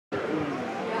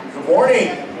Good morning.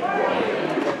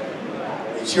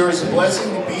 It sure is a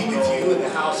blessing to be with you in the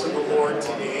house of the Lord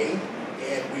today,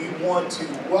 and we want to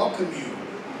welcome you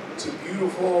to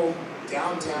beautiful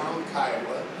downtown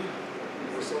Kiowa.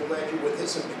 We're so glad you're with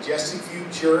us at Majestic View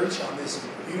Church on this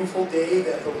beautiful day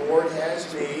that the Lord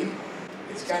has made.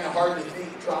 It's kind of hard to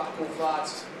think tropical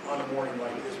thoughts on a morning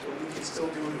like this, but we can still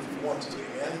do it if we want to.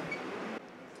 Amen?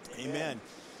 Amen.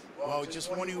 Well, just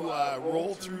want to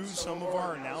roll through some of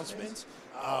our announcements.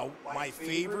 My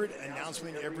favorite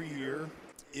announcement every year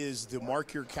is to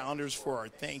mark your calendars for our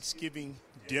Thanksgiving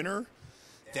dinner.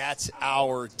 That's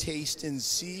our Taste and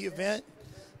See event.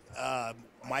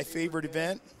 My favorite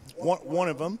event, one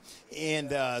of them.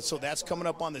 And so that's coming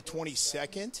up on the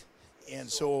 22nd. And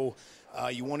so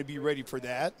you want to be ready for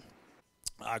that.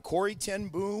 Corey Ten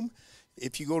Boom,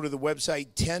 if you go to the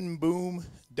website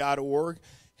tenboom.org,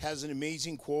 has an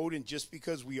amazing quote, and just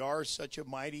because we are such a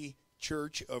mighty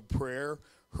church of prayer,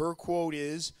 her quote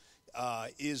is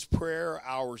prayer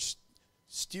our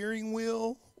steering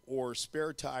wheel or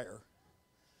spare tire?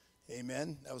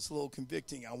 Amen. That was a little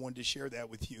convicting. I wanted to share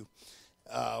that with you.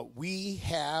 We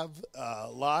have a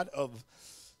lot of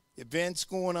events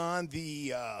going on.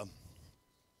 The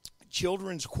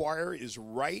children's choir is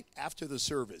right after the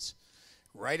service.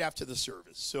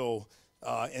 So,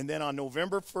 and then on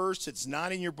November 1st, it's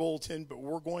not in your bulletin, but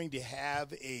we're going to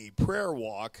have a prayer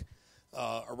walk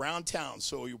around town.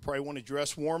 So you'll probably want to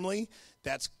dress warmly.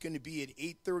 That's going to be at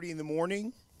 8:30 in the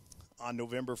morning on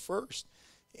November 1st.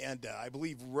 And I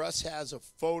believe Russ has a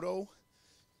photo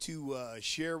to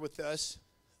share with us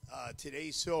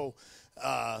today. So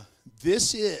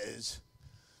this is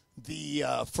the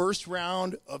first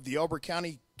round of the Elbert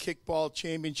County Kickball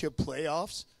Championship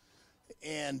playoffs.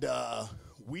 And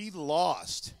we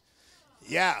lost.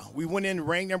 Yeah, we went in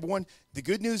ranked number one. The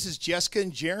good news is Jessica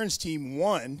and Jaron's team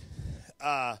won.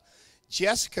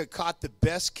 Jessica caught the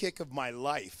best kick of my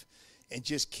life and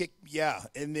just kicked,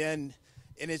 and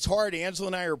it's hard. Angela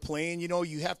and I are playing. You know,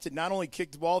 you have to not only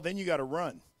kick the ball, then you got to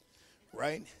run,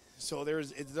 right? So there are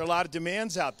a lot of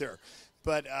demands out there.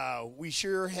 But we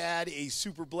sure had a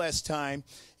super blessed time,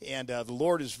 and the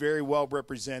Lord is very well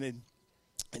represented,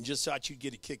 and just thought you'd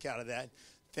get a kick out of that.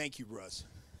 Thank you, Russ.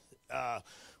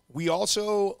 We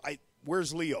also,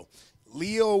 where's Leo?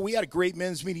 Leo, we had a great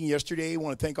men's meeting yesterday. I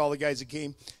want to thank all the guys that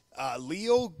came.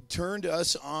 Leo turned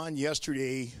us on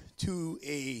yesterday to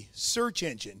a search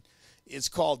engine. It's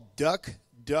called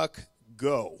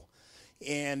DuckDuckGo.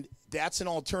 And that's an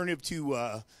alternative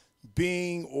to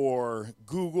Bing or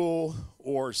Google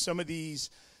or some of these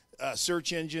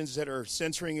search engines that are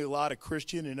censoring a lot of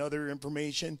Christian and other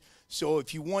information. So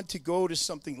if you want to go to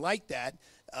something like that,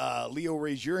 Leo,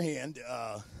 raise your hand.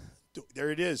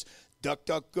 There it is,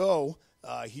 DuckDuckGo.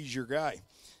 He's your guy.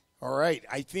 All right,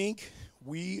 I think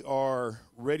we are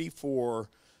ready for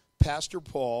Pastor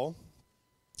Paul.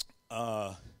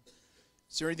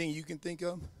 Is there anything you can think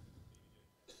of?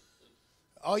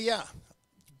 Oh, yeah.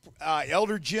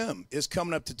 Elder Jim is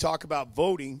coming up to talk about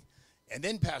voting, and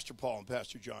then Pastor Paul and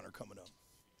Pastor John are coming up.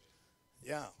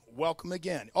 Yeah, welcome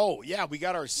again. Oh, yeah, we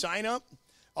got our sign up.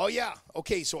 Oh, yeah.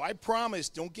 Okay, so I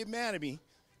promised, don't get mad at me.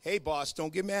 Hey, boss,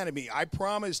 don't get mad at me. I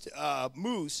promised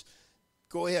Moose.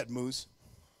 Go ahead, Moose.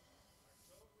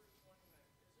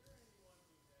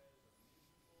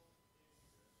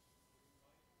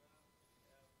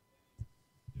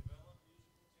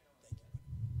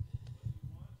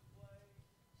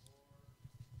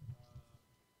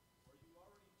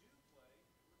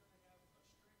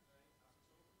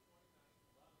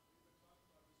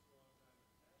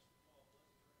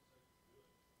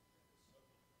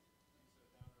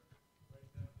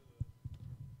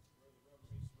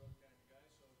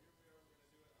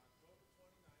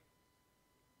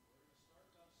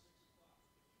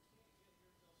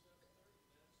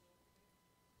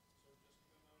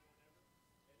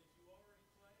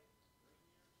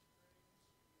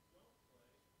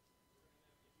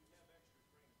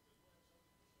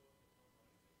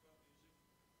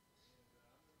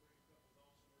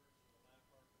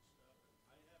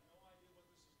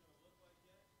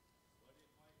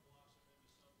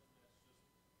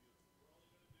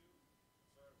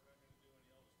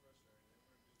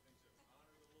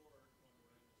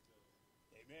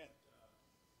 Amen.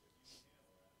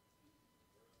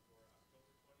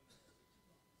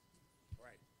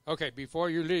 Right. Okay, before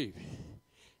you leave,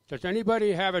 does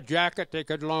anybody have a jacket they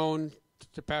could loan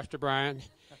to Pastor Brian?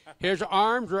 His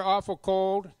arms are awful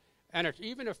cold, and it's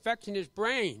even affecting his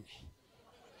brain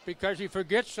because he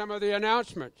forgets some of the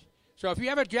announcements. So if you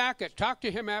have a jacket, talk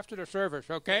to him after the service,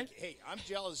 okay? Hey, I'm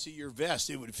jealous of your vest.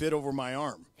 It would fit over my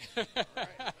arm. Thank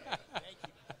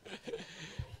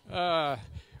you.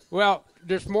 Well,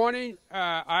 this morning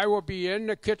I will be in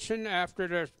the kitchen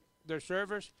after the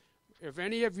service. If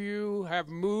any of you have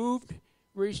moved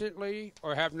recently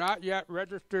or have not yet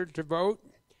registered to vote,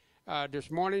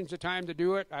 this morning's the time to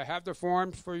do it. I have the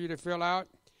forms for you to fill out.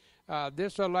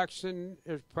 This election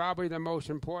is probably the most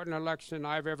important election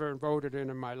I've ever voted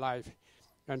in my life.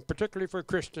 And particularly for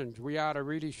Christians, we ought to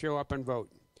really show up and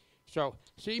vote. So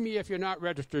see me if you're not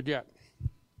registered yet.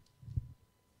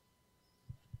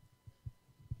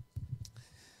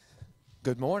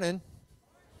 Good morning.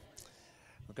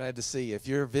 We're glad to see you. If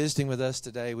you're visiting with us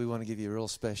today, we want to give you a real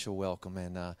special welcome,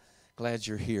 and glad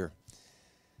you're here.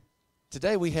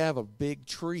 Today we have a big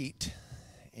treat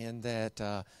in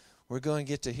that we're going to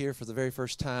get to hear for the very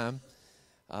first time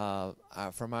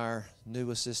from our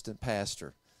new assistant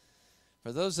pastor.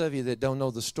 For those of you that don't know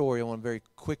the story, I want to very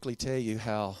quickly tell you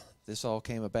how this all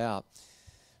came about.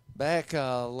 Back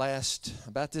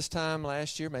about this time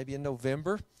last year, maybe in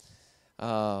November,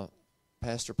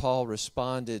 Pastor Paul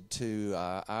responded to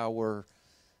our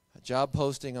job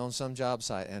posting on some job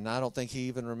site, and I don't think he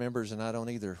even remembers, and I don't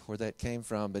either, where that came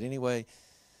from. But anyway,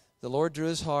 the Lord drew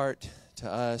his heart to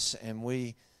us, and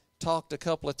we talked a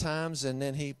couple of times, and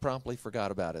then he promptly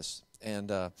forgot about us. And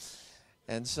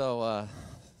so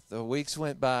the weeks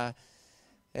went by,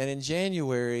 and in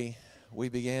January, we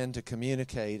began to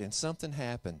communicate, and something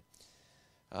happened.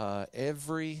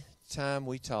 Every time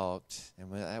we talked,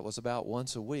 and that was about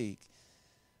once a week,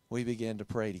 we began to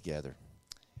pray together.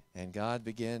 And God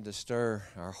began to stir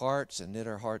our hearts and knit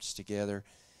our hearts together.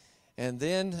 And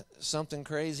then something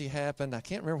crazy happened. I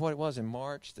can't remember what it was in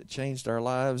March that changed our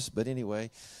lives, but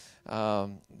anyway,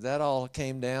 that all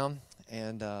came down.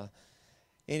 And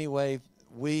anyway,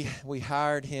 we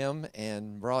hired him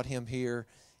and brought him here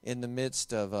in the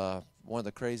midst of one of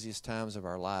the craziest times of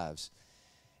our lives.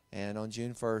 And on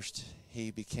June 1st,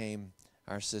 he became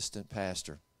our assistant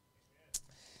pastor.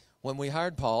 When we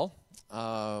hired Paul,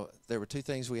 there were two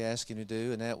things we asked him to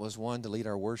do, and that was one, to lead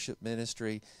our worship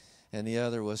ministry, and the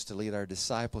other was to lead our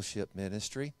discipleship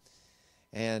ministry.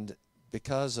 And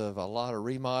because of a lot of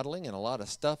remodeling and a lot of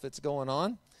stuff that's going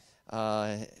on,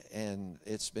 and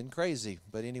it's been crazy.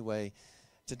 But anyway,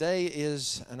 today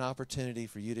is an opportunity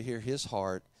for you to hear his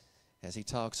heart as he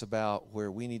talks about where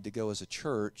we need to go as a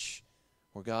church,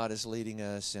 where God is leading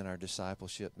us in our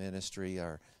discipleship ministry,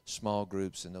 our small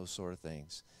groups, and those sort of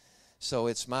things. So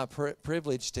it's my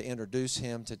privilege to introduce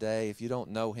him today. If you don't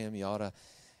know him, you ought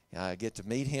to get to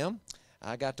meet him.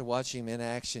 I got to watch him in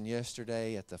action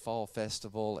yesterday at the Fall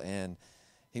Festival, and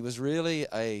he was really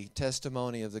a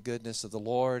testimony of the goodness of the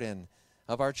Lord and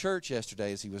of our church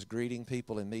yesterday as he was greeting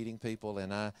people and meeting people,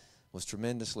 and I was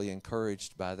tremendously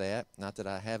encouraged by that. Not that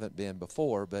I haven't been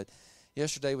before, but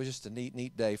yesterday was just a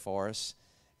neat day for us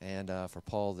and for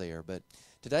Paul there. But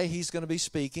today he's going to be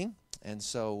speaking, and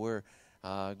so we're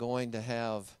going to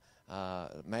have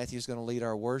Matthew's going to lead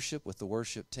our worship with the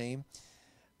worship team.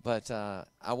 But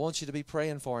I want you to be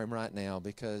praying for him right now,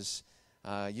 because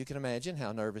you can imagine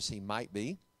how nervous he might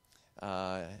be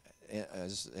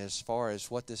as far as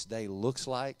what this day looks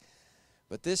like.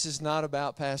 But this is not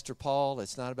about Pastor Paul.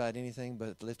 It's not about anything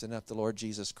but lifting up the Lord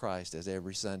Jesus Christ, as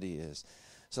every Sunday is.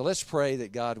 So let's pray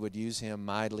that God would use him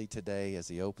mightily today as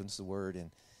he opens the Word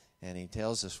and he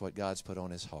tells us what God's put on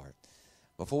his heart.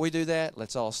 Before we do that,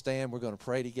 let's all stand. We're going to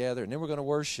pray together, and then we're going to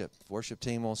worship. If the worship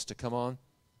team wants to come on,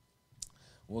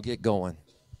 we'll get going.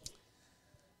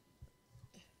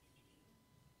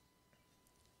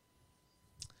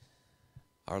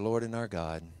 Our Lord and our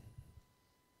God,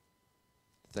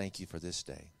 thank you for this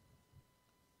day.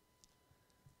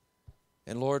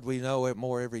 And Lord, we know it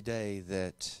more every day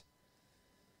that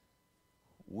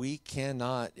we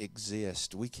cannot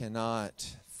exist, we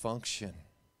cannot function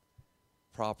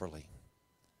properly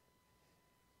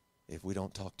if we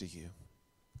don't talk to you.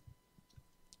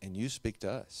 And you speak to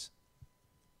us.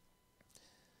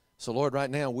 So Lord, right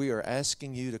now we are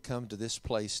asking you to come to this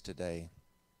place today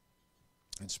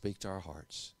and speak to our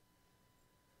hearts.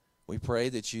 We pray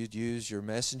that you'd use your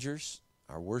messengers,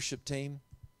 our worship team,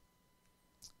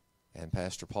 and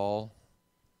Pastor Paul.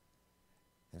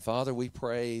 And Father, we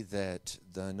pray that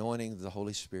the anointing of the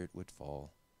Holy Spirit would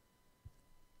fall,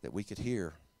 that we could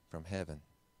hear from heaven.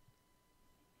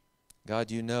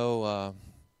 God, you know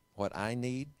what I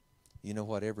need. You know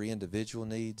what every individual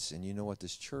needs, and you know what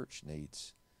this church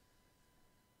needs.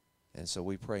 And so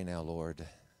we pray now, Lord,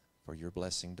 for your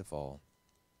blessing to fall.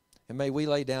 And may we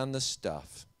lay down the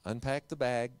stuff. Unpack the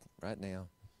bag right now.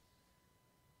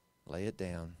 Lay it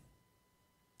down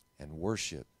and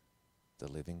worship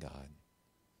the living God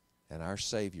and our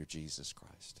Savior, Jesus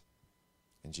Christ.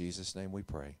 In Jesus' name we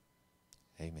pray.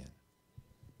 Amen.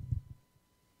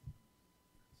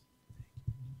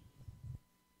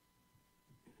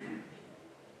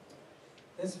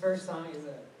 This first song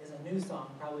is a new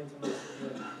song, probably to most of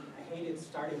you. I hated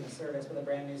starting the service with a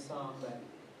brand new song, but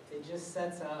it just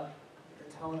sets up the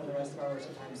tone of the rest of our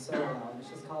worship time so well.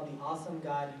 It's just called The Awesome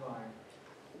God You Are.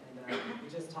 And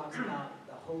it just talks about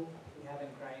the hope we have in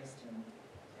Christ, and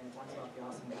it talks about the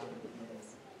awesome God that He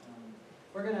is.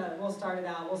 We'll start it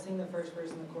out, we'll sing the first verse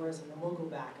and the chorus, and then we'll go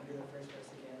back and do the first verse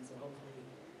again, so hopefully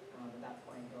at that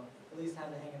point you'll at least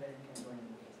have the hang of it and can join me.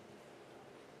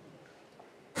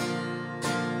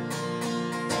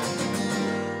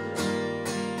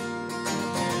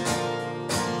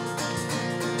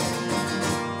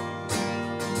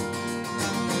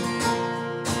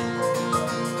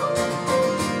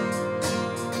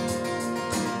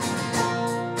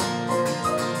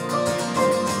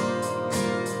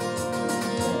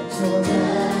 Your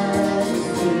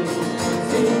Majesty,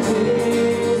 sing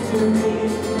praise to me,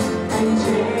 and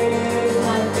change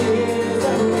my fears.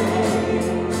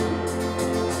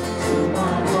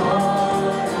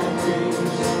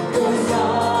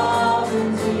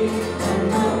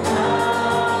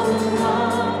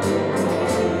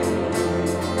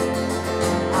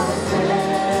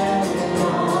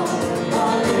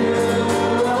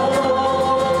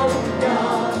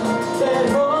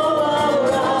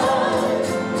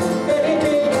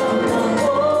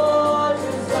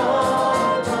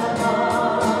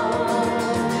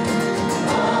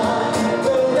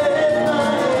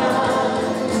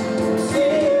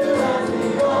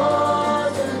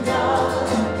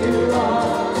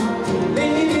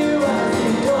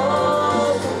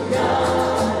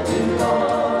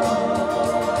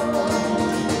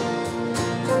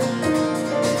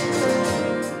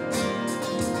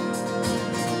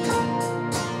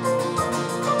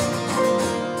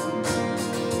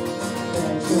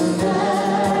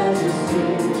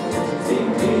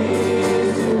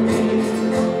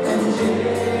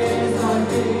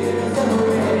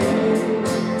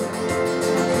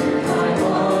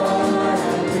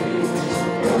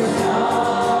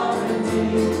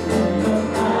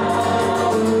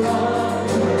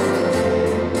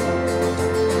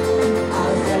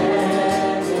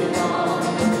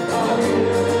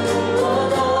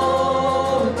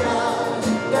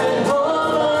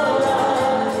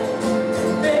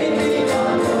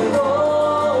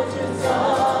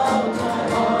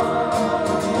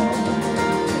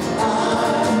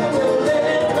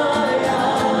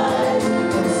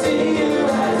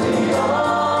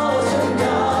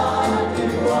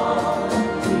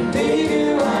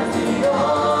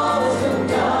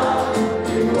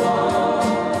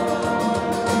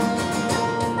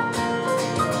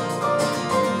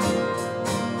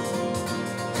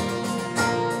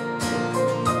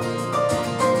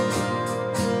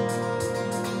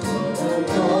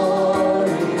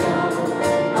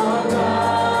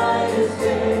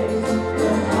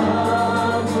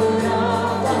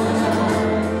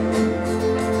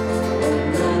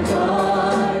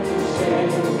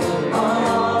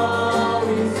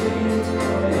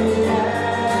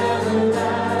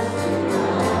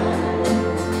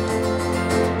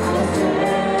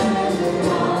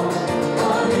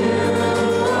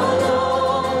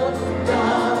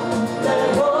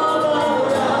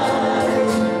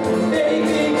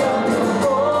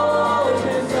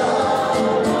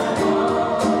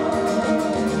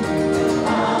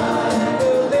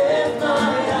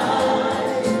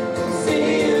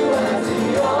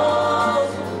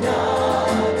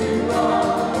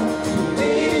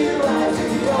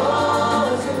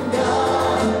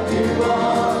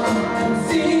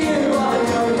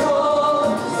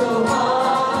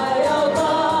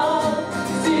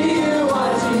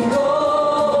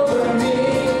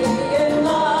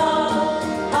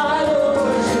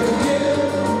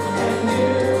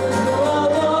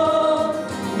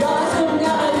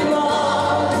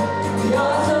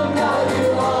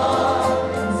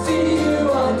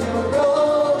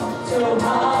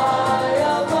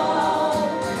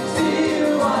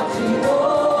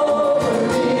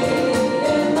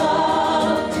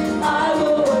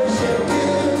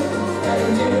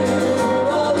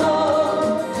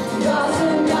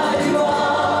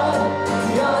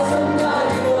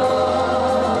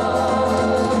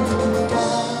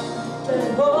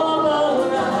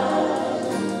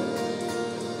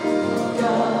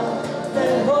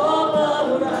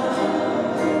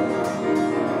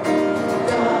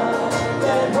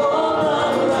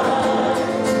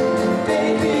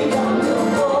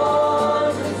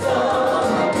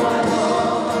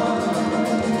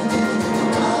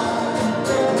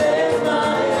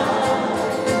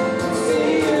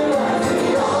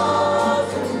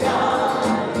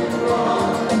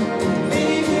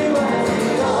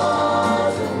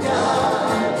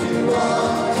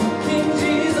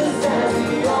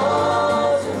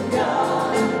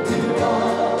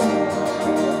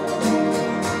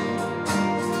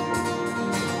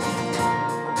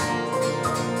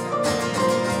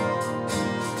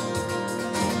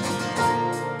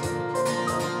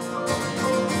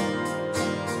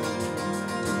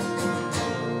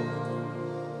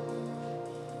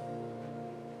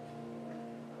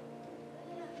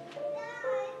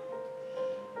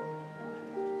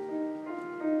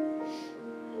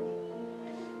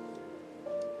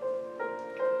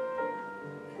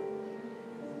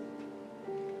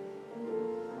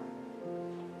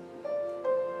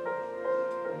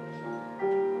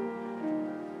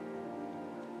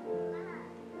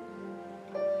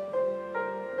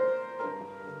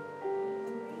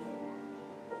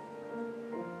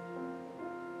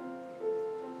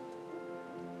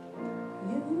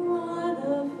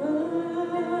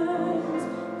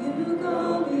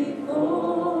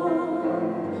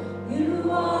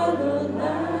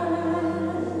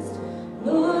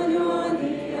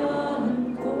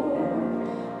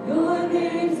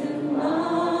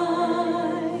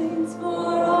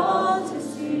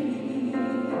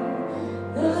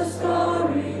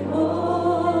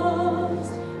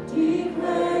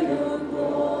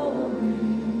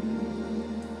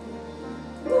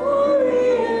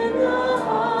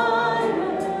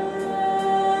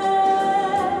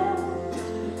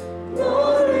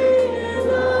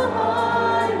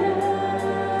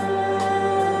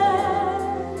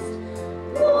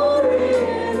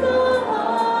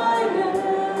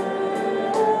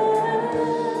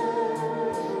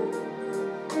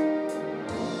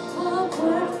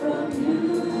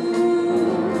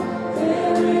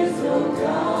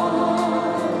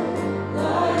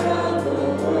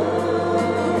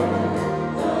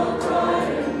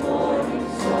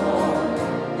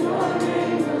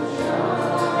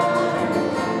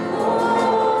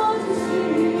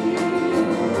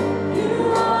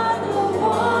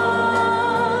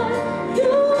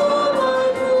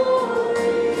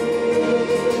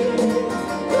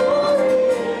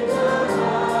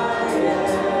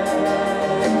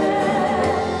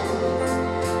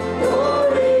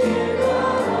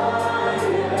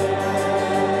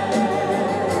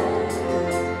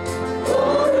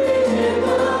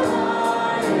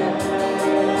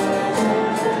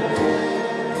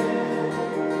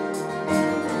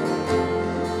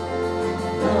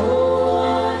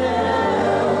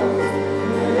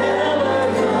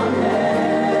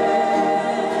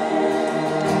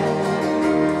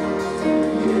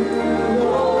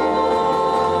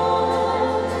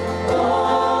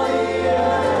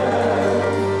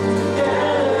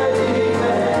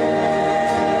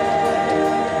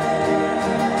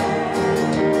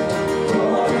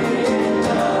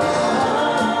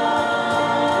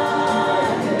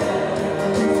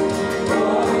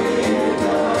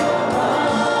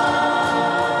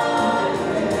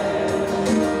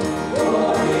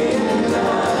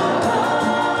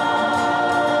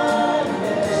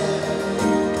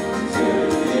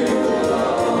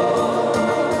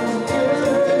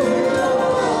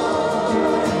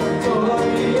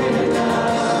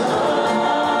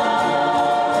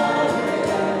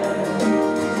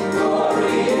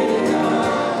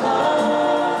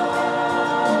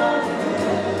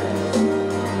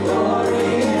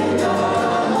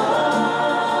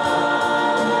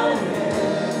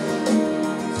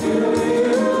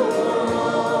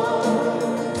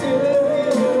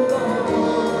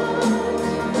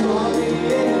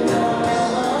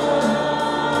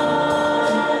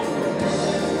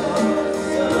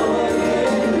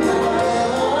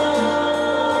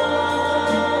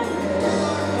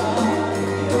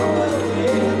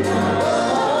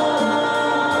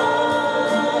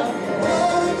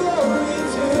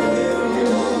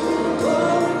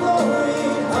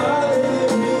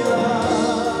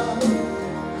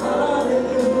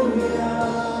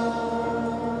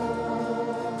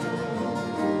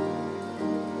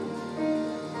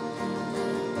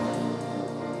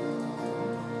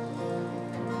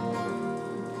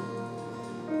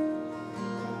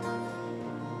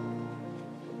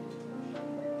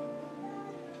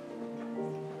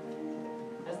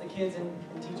 kids and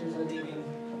teachers are leaving,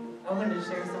 I wanted to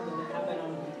share something that happened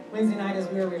on Wednesday night as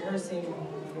we were rehearsing.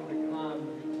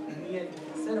 We had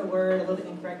said a word a little bit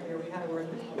incorrectly, or we had a word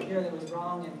here that was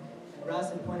wrong, and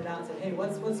Russ had pointed out and said, hey,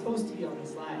 what's supposed to be on the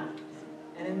slide?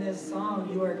 And in this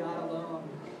song, You Are God Alone,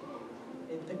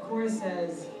 the chorus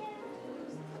says,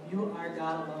 you are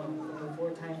God alone from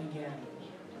before time began.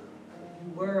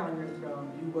 You were on your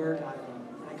throne, you were God alone.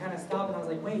 And I kind of stopped and I was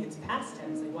like, wait, it's past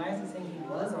tense. Like, why is it saying he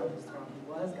was on his throne?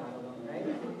 He was God alone, right?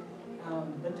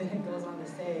 But then it goes on to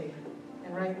say,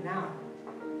 and right now,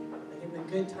 like in the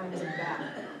good times and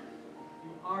bad,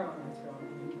 you are on your throne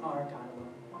and you are God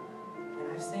alone.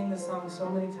 And I've sang this song so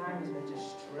many times, but it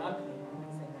just struck me on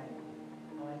Wednesday night.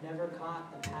 I never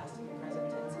caught the past and the present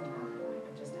tense in that,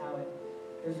 and just how it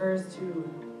refers to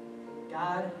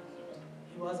God.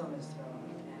 He was on this throne,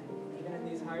 and even in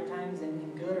these hard times, and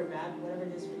in good or bad, whatever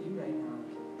it is for you right now,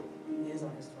 he is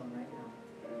on his throne right now.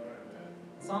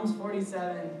 Psalms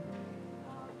 47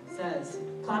 says,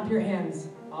 clap your hands,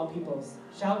 all peoples.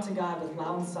 Shout to God with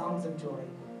loud songs of joy.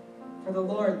 For the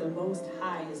Lord, the Most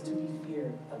High, is to be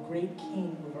feared, a great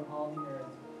king over all the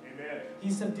earth. Amen. He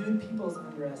subdued peoples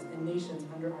under us and nations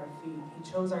under our feet.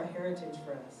 He chose our heritage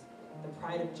for us, the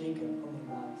pride of Jacob whom he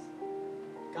loves.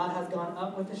 God has gone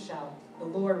up with a shout, the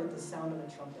Lord with the sound of a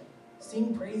trumpet.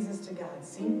 Sing praises to God,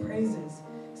 sing praises.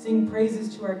 Sing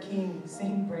praises to our King,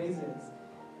 sing praises.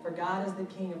 For God is the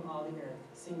King of all the earth.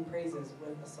 Sing praises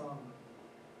with a song.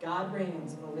 God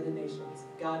reigns over the nations.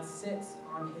 God sits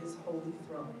on his holy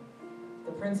throne.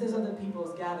 The princes of the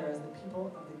peoples gather as the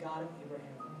people of the God of Abraham.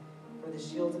 For the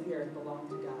shields of the earth belong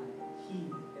to God.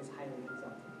 He is highly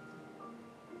exalted.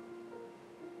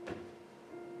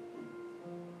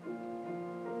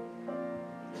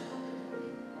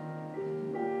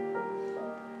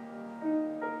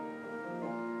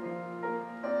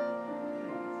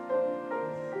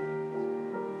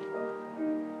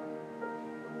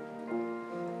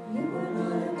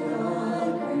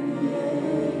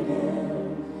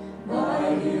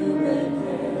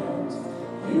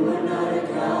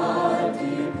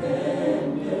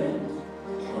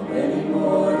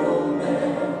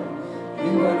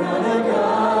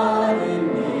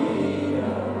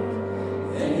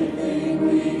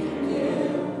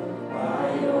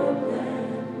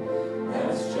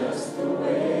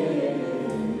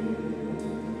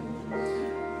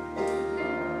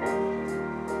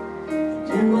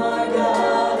 You are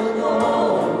God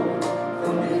alone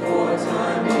from before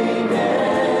time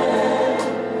began.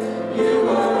 You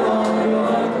are on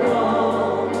your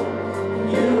throne.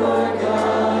 You are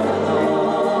God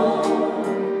alone.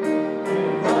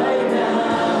 Right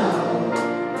now,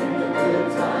 in the good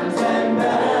times and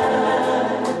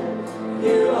bad,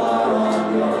 you are on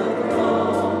your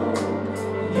throne.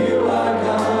 You are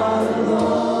God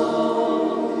alone.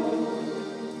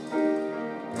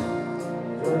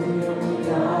 You're the only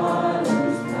God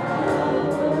whose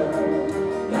power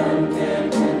none can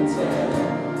contend.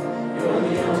 You're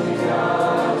the only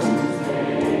God whose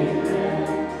name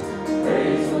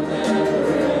praise will never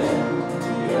end.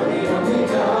 You're the only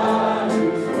God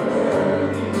who's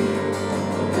worthy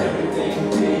of everything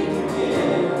we can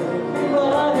give. You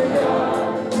are the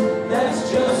God, that's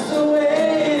just the way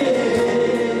it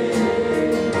is.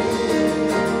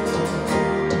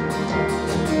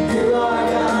 You are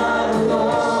God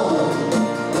alone.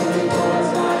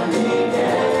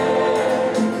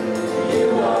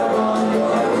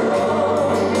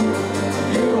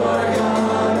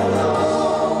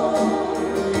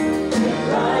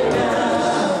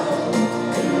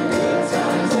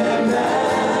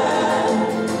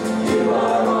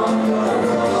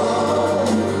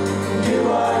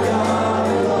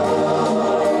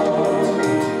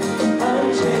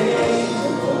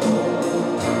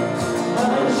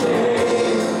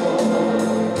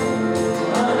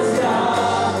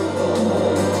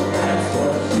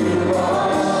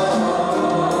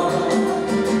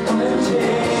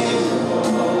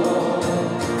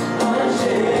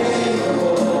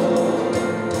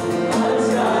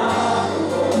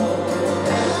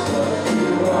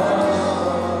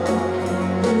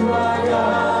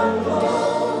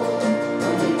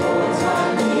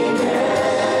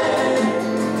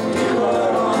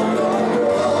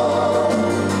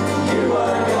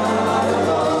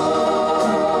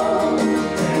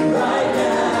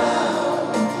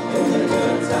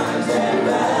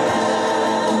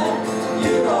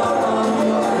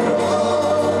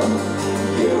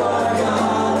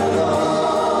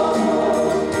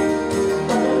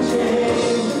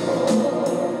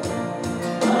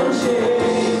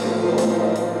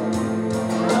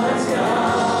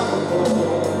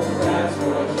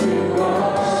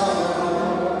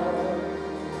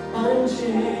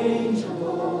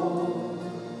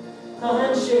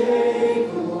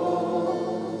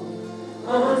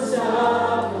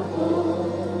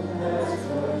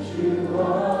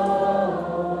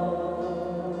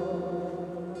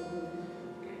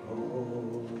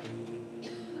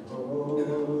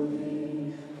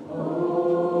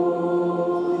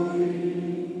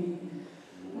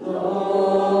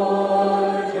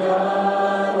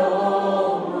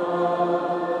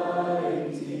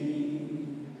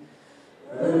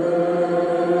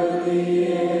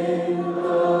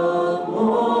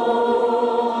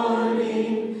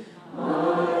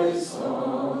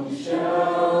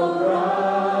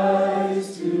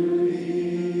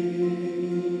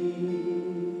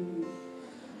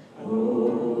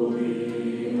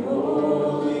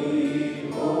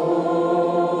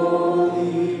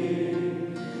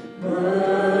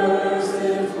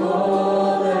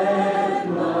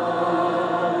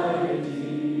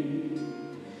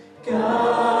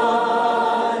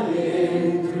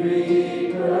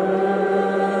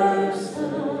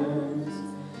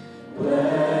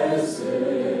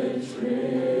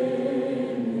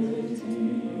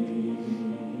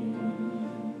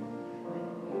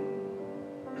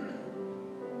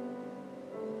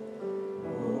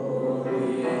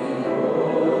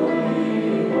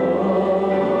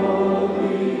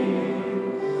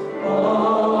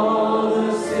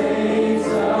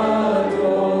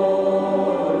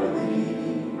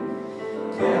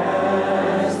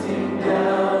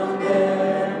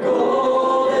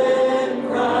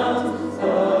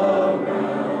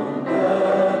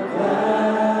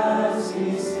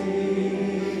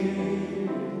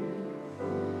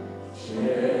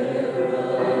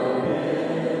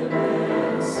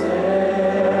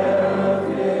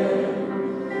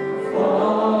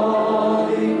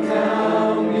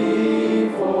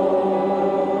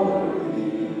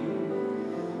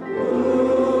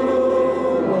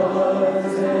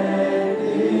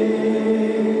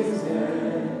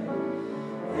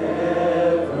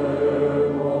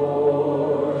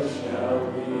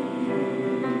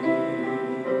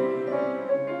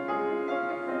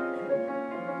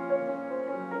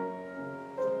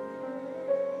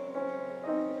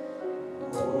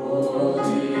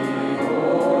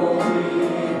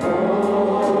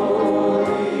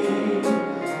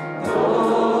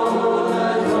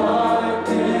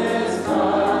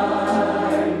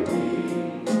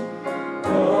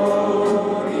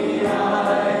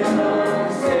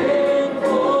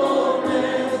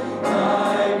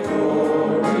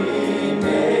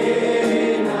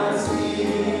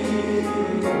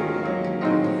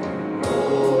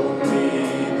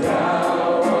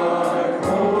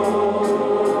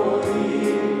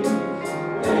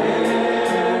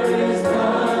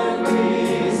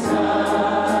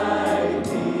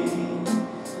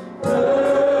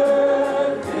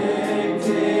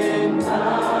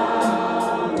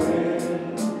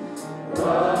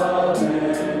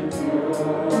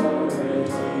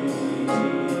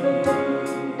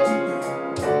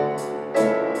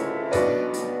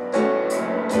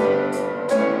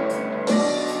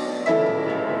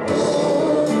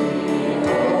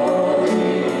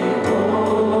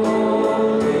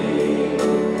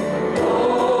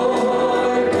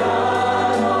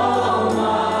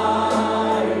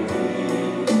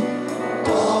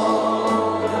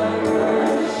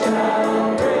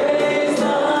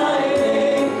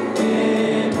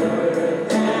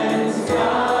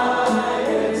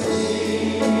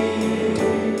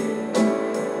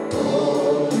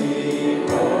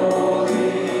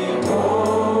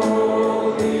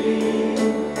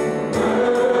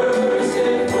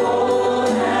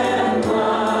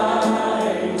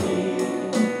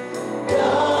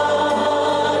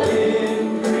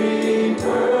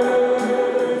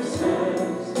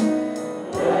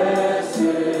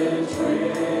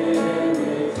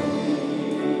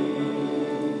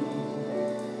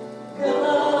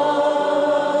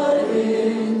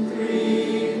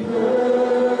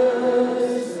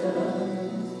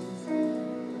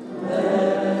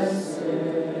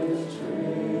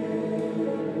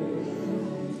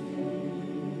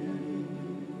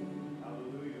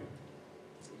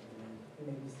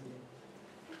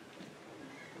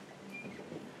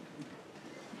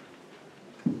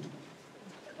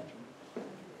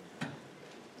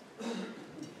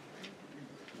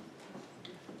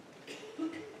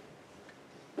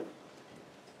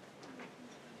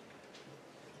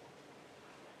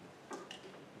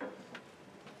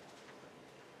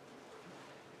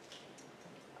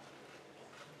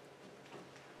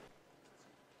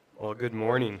 Well, good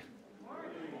morning.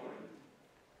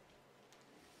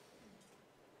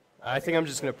 I think I'm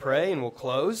just going to pray and we'll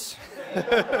close.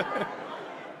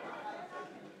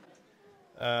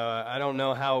 I don't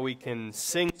know how we can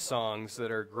sing songs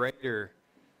that are greater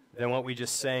than what we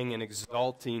just sang in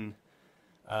exalting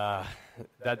that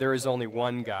there is only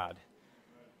one God,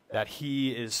 that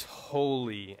He is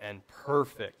holy and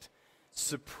perfect,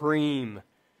 supreme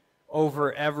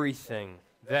over everything,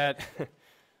 that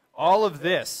all of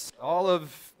this, all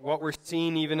of what we're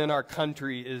seeing even in our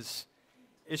country it's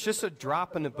just a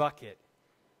drop in the bucket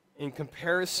in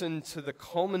comparison to the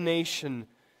culmination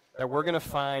that we're going to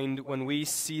find when we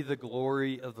see the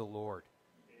glory of the Lord.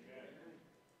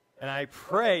 And I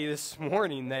pray this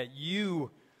morning that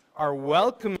you are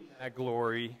welcoming that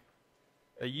glory,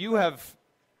 that you have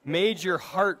made your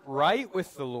heart right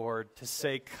with the Lord to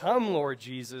say, "Come, Lord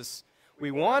Jesus, we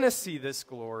want to see this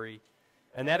glory,"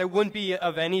 and that it wouldn't be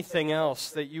of anything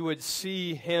else, that you would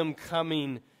see Him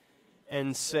coming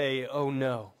and say, "Oh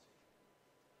no,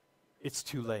 it's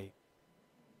too late.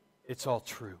 It's all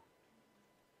true.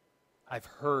 I've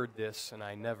heard this and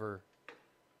I never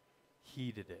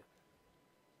heeded it."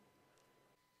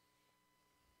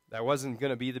 That wasn't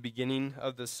going to be the beginning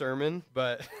of the sermon,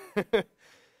 but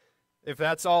if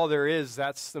that's all there is,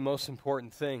 that's the most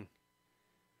important thing.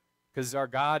 Because our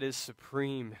God is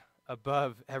supreme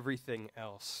above everything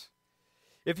else.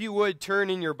 If you would, turn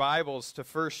in your Bibles to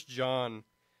 1 John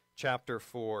chapter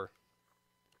 4.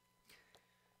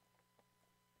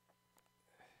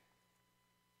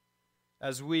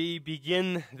 As we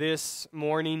begin this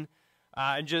morning,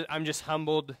 I'm just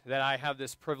humbled that I have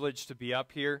this privilege to be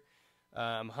up here.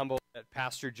 I'm humbled that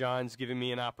Pastor John's given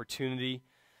me an opportunity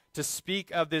to speak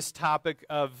of this topic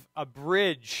of a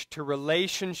bridge to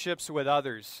relationships with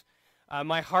others.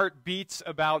 My heart beats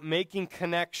about making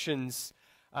connections,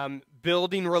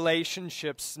 building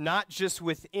relationships, not just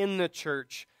within the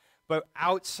church, but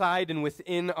outside and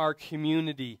within our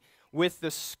community, with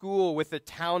the school, with the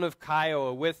town of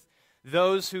Kiowa, with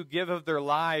those who give of their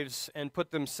lives and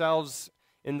put themselves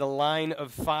in the line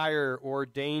of fire or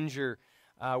danger,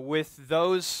 with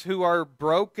those who are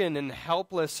broken and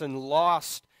helpless and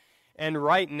lost. And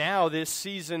right now, this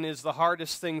season is the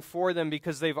hardest thing for them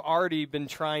because they've already been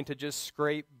trying to just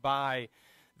scrape by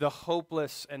the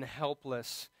hopeless and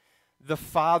helpless, the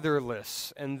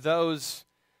fatherless, and those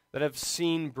that have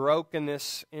seen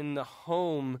brokenness in the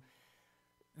home.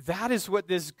 That is what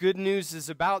this good news is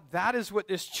about. That is what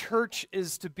this church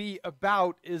is to be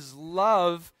about, is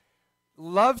love.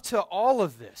 Love to all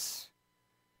of this.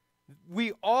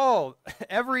 We all,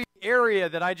 every area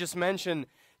that I just mentioned,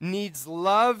 needs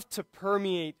love to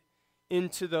permeate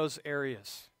into those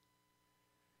areas.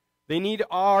 They need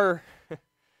our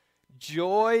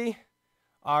joy,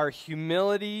 our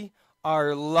humility,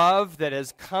 our love that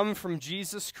has come from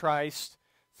Jesus Christ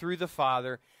through the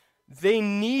Father. They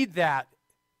need that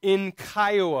in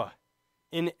Kiowa,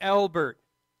 in Elbert,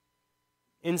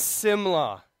 in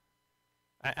Simla.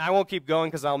 I won't keep going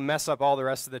because I'll mess up all the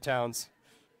rest of the towns.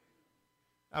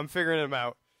 I'm figuring them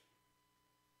out.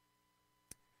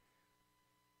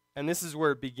 And this is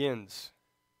where it begins.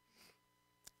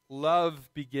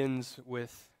 Love begins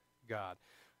with God.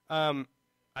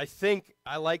 I think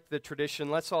I like the tradition.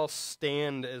 Let's all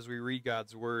stand as we read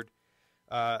God's word.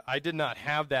 I did not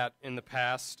have that in the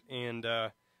past, and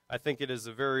I think it is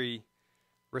a very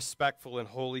respectful and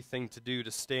holy thing to do,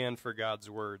 to stand for God's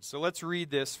word. So let's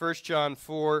read this, 1 John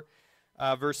 4,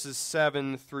 verses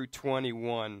 7 through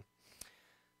 21.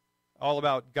 All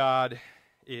about God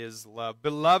is love.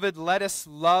 Beloved, let us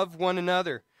love one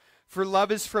another, for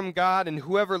love is from God, and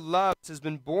whoever loves has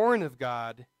been born of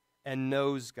God and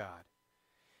knows God.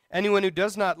 Anyone who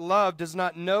does not love does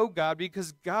not know God,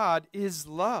 because God is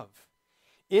love.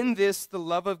 In this, the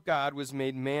love of God was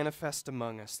made manifest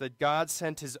among us, that God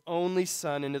sent His only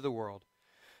Son into the world,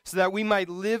 so that we might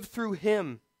live through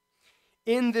Him.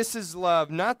 In this is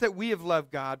love, not that we have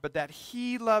loved God, but that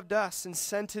He loved us and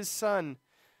sent His Son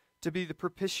to be the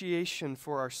propitiation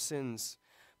for our sins.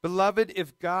 Beloved,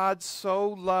 if God so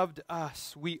loved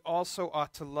us, we also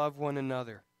ought to love one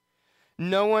another.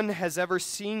 No one has ever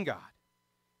seen God.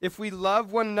 If we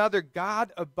love one another,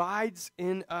 God abides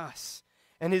in us,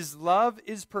 and His love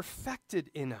is perfected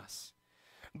in us.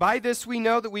 By this we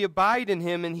know that we abide in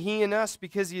Him, and He in us,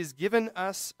 because He has given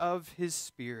us of His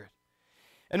Spirit.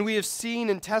 And we have seen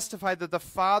and testified that the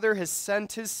Father has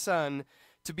sent His Son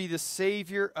to be the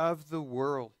Savior of the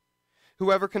world.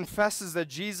 Whoever confesses that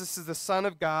Jesus is the Son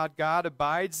of God, God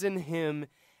abides in him,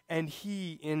 and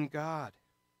he in God.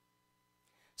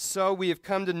 So we have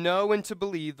come to know and to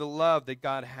believe the love that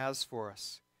God has for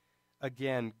us.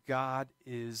 Again, God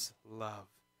is love.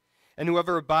 And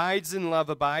whoever abides in love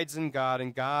abides in God,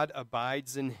 and God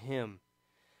abides in him.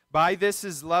 By this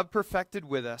is love perfected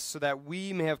with us, so that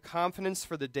we may have confidence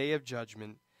for the day of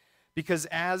judgment. Because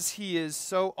as he is,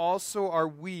 so also are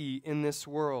we in this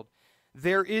world.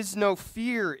 There is no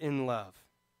fear in love.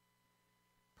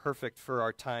 Perfect for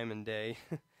our time and day.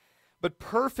 But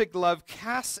perfect love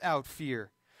casts out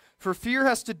fear. For fear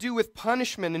has to do with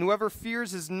punishment, and whoever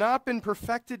fears has not been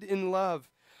perfected in love.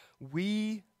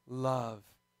 We love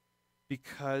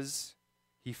because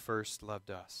he first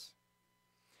loved us.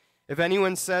 If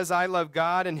anyone says, I love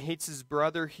God, and hates his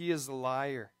brother, he is a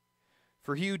liar.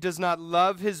 For he who does not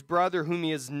love his brother whom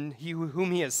he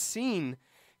has seen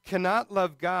cannot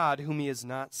love God whom he has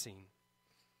not seen.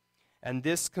 And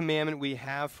this commandment we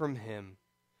have from him,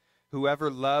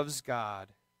 whoever loves God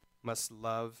must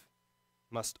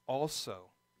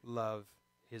also love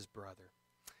his brother.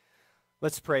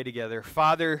 Let's pray together.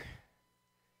 Father,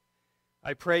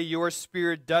 I pray your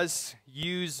Spirit does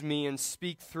use me and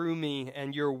speak through me,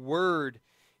 and your word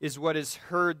is what is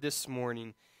heard this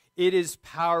morning. It is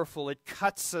powerful. It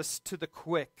cuts us to the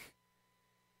quick.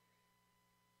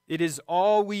 It is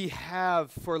all we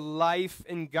have for life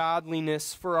and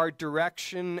godliness, for our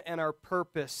direction and our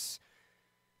purpose.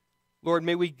 Lord,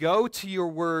 may we go to your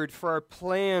word for our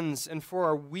plans and for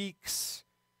our weeks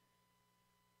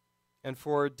and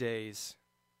for our days.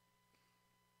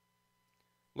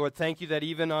 Lord, thank you that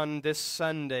even on this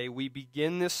Sunday, we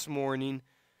begin this morning,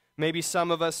 maybe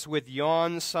some of us with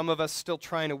yawns, some of us still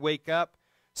trying to wake up,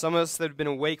 some of us that have been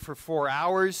awake for 4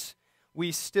 hours,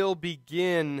 we still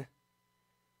begin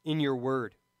in your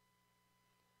word,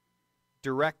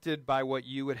 directed by what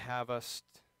you would have us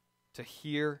to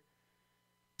hear,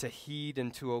 to heed,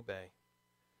 and to obey.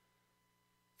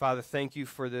 Father, thank you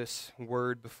for this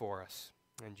word before us.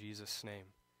 In Jesus' name,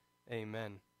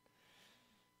 amen.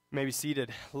 You may be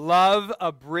seated. Love,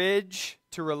 a bridge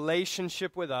to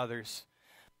relationship with others.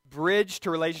 Bridge to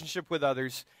relationship with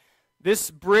others.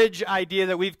 This bridge idea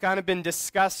that we've kind of been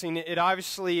discussing, it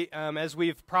obviously, as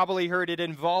we've probably heard, it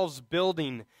involves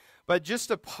building. But just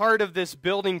a part of this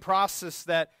building process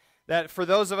that for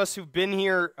those of us who've been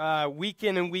here week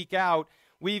in and week out,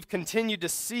 we've continued to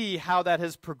see how that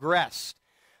has progressed.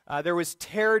 There was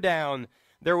tear down.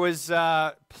 There was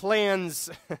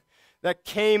plans that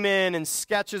came in and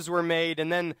sketches were made,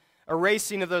 and then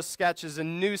erasing of those sketches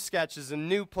and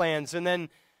new plans, and then,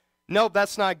 nope,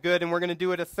 that's not good, and we're going to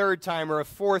do it a third time or a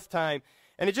fourth time.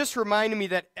 And it just reminded me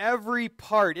that every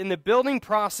part, in the building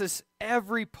process,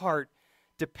 every part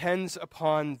depends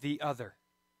upon the other.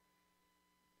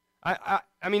 I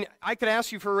mean, I could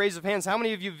ask you for a raise of hands. How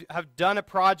many of you have done a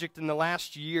project in the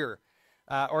last year,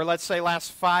 or let's say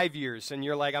last 5 years, and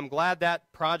you're like, I'm glad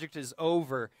that project is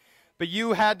over. But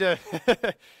you had to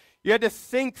you had to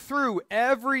think through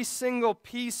every single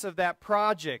piece of that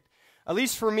project. At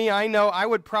least for me, I know I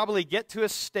would probably get to a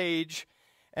stage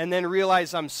and then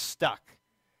realize I'm stuck.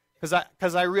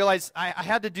 Because I realized I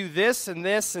had to do this and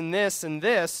this and this and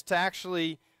this to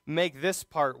actually make this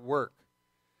part work.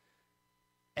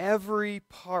 Every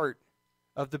part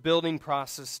of the building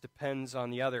process depends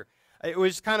on the other. It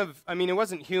was kind of, I mean, it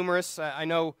wasn't humorous. I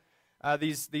know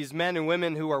these men and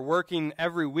women who are working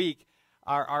every week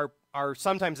are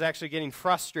sometimes actually getting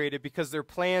frustrated because their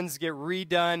plans get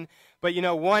redone. But, you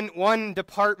know, one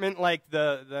department like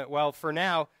well, for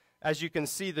now, as you can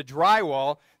see, the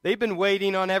drywall, they've been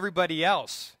waiting on everybody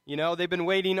else. You know, they've been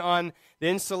waiting on the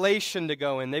insulation to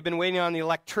go in. They've been waiting on the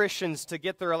electricians to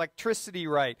get their electricity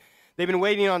right. They've been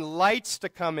waiting on lights to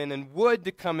come in and wood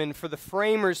to come in for the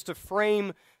framers to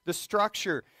frame the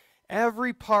structure.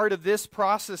 Every part of this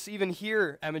process, even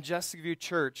here at Majestic View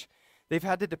Church, they've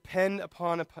had to depend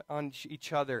upon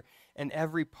each other, and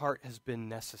every part has been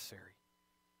necessary.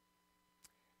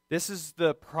 This is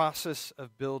the process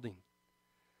of building.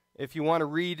 If you want to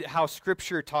read how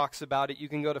Scripture talks about it, you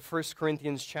can go to 1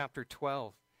 Corinthians chapter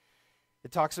 12.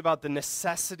 It talks about the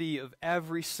necessity of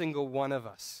every single one of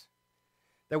us.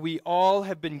 That we all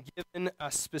have been given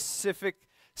a specific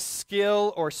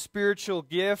skill or spiritual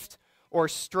gift or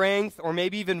strength or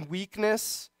maybe even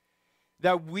weakness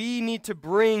that we need to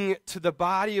bring to the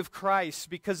body of Christ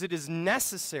because it is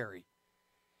necessary.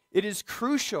 It is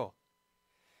crucial.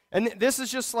 And this is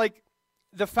just like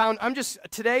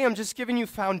today I'm just giving you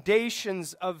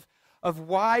foundations of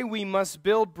why we must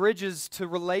build bridges to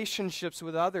relationships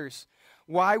with others,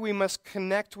 why we must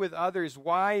connect with others,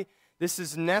 why this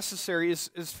is necessary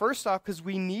is first off because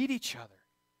we need each other.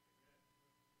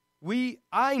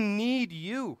 I need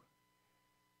you.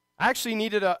 I actually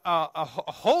needed a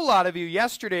whole lot of you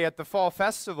yesterday at the Fall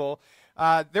Festival.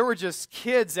 There were just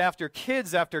kids after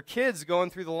kids after kids going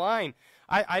through the line.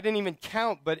 I didn't even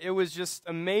count, but it was just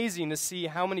amazing to see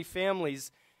how many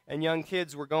families and young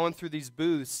kids were going through these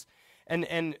booths,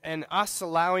 and us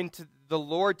allowing the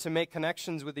Lord to make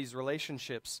connections with these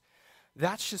relationships.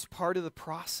 That's just part of the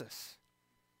process.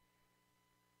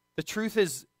 The truth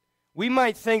is, we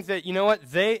might think that, you know what,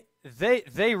 they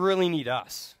really need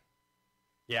us.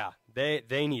 Yeah,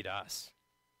 they need us.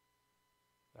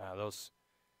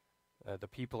 The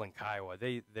people in Kiowa,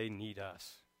 they need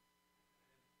us.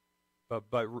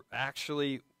 But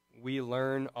actually, we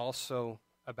learn also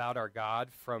about our God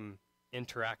from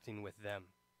interacting with them.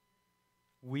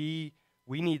 We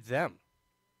need them.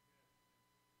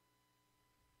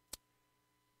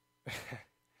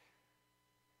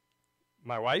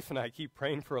 My wife and I keep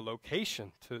praying for a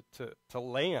location to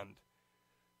land.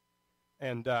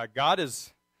 And God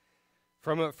is,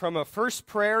 from a first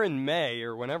prayer in May,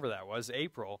 or whenever that was,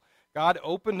 April, God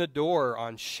opened a door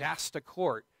on Shasta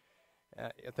Court.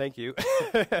 Thank you.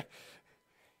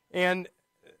 And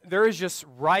there is just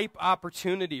ripe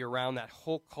opportunity around that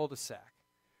whole cul-de-sac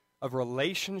of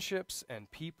relationships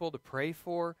and people to pray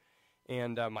for.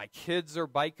 And my kids are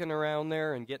biking around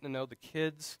there and getting to know the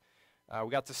kids. We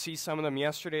got to see some of them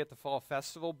yesterday at the Fall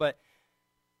Festival. But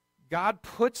God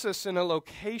puts us in a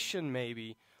location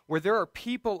maybe where there are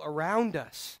people around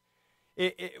us.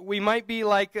 We might be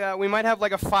like we might have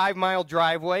like a 5-mile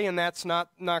driveway, and that's not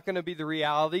going to be the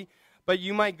reality. But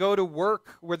you might go to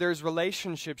work where there's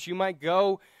relationships. You might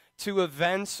go to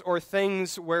events or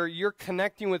things where you're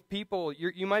connecting with people.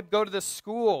 You might go to the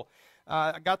school.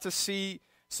 I got to see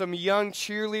some young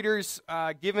cheerleaders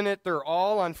giving it their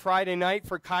all on Friday night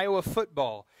for Kiowa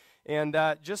football. And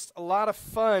just a lot of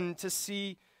fun to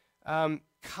see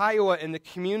Kiowa in the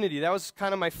community. That was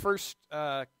kind of my first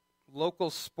local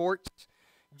sports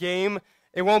game.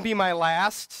 It won't be my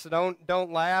last, so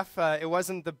don't laugh. It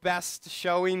wasn't the best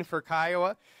showing for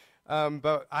Kiowa,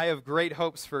 but I have great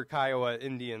hopes for Kiowa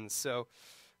Indians. So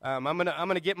I'm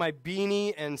gonna get my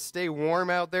beanie and stay warm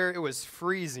out there. It was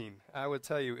freezing. I would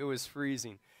tell you, it was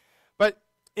freezing. But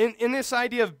in this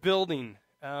idea of building,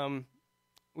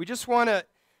 we just want to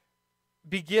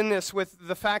begin this with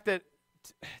the fact that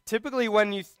typically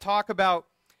when you talk about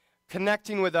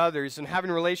connecting with others and having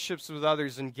relationships with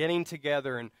others and getting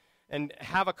together and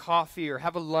have a coffee or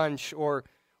have a lunch or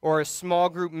a small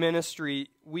group ministry,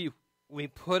 we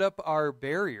put up our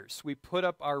barriers. We put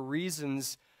up our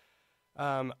reasons.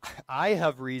 I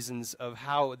have reasons of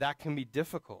how that can be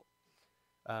difficult.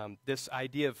 This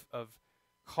idea of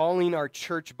calling our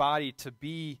church body to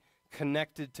be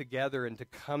connected together and to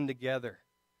come together.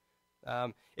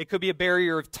 It could be a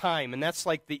barrier of time, and that's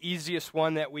like the easiest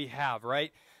one that we have,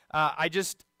 right? I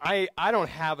don't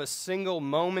have a single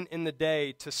moment in the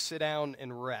day to sit down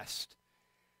and rest.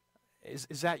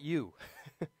 Is that you?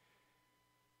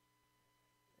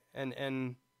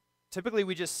 and typically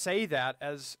we just say that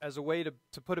as a way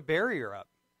to put a barrier up.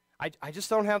 I just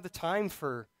don't have the time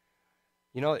for,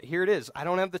 here it is. I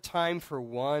don't have the time for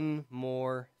one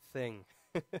more thing.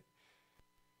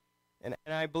 and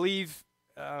I believe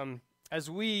as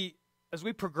we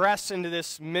progress into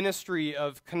this ministry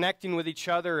of connecting with each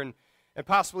other and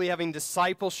possibly having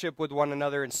discipleship with one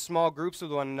another and small groups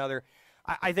with one another,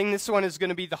 I think this one is going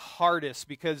to be the hardest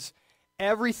because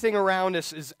everything around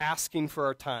us is asking for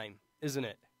our time, isn't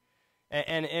it?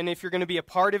 And if you're going to be a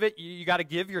part of it, you got to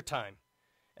give your time.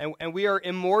 And we are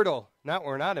immortal.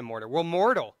 We're not immortal. We're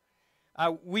mortal.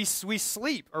 We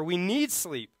sleep, or we need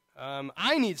sleep.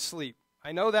 I need sleep.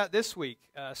 I know that this week.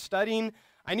 Studying,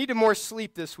 I needed more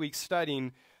sleep this week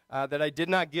studying, that I did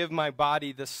not give my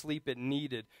body the sleep it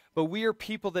needed. But we are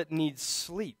people that need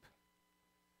sleep.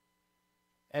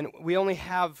 And we only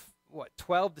have,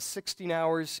 12 to 16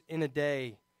 hours in a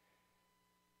day.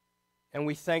 And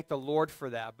we thank the Lord for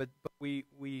that. But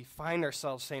we find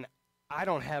ourselves saying, I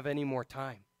don't have any more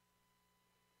time.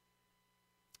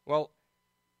 Well,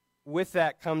 with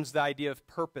that comes the idea of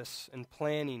purpose and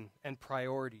planning and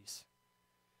priorities.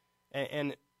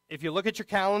 And if you look at your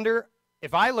calendar,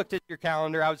 if I looked at your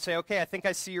calendar, I would say, okay, I think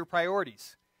I see your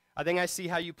priorities. I think I see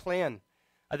how you plan.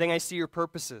 I think I see your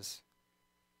purposes.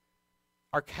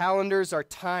 Our calendars, our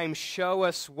time show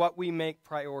us what we make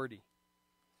priority.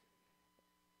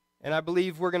 And I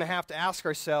believe we're going to have to ask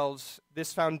ourselves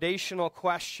this foundational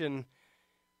question: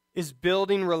 is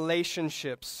building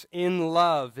relationships in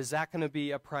love, is that going to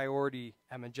be a priority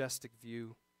at Majestic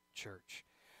View Church?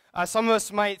 Some of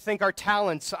us might think our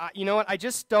talents, you know what, I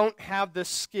just don't have the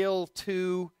skill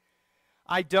to,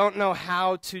 I don't know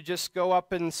how to just go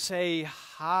up and say,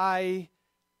 hi.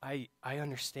 I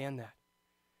understand that.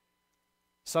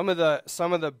 Some of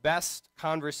the best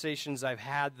conversations I've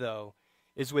had, though,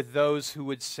 is with those who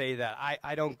would say that.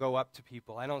 I don't go up to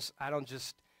people. I don't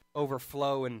just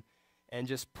overflow and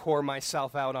just pour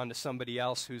myself out onto somebody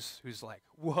else who's like,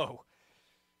 whoa.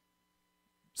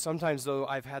 Sometimes, though,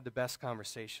 I've had the best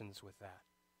conversations with that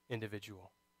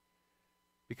individual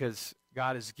because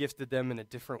God has gifted them in a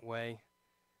different way.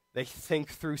 They think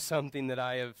through something that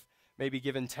I have maybe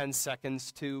given 10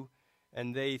 seconds to,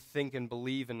 and they think and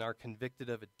believe and are convicted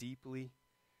of it deeply.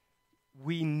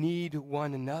 We need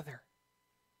one another.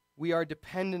 We are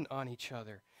dependent on each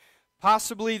other.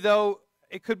 Possibly, though,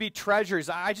 it could be treasures.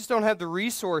 I just don't have the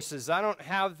resources. I don't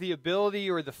have the ability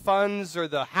or the funds or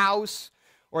the house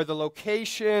or the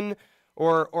location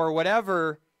or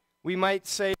whatever. We might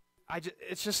say,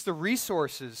 it's just the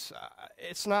resources.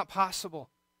 It's not possible.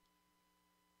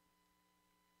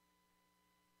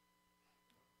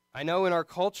 I know in our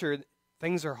culture,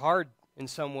 things are hard in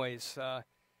some ways.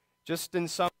 Just in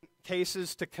some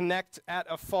cases, to connect at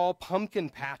a fall pumpkin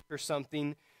patch or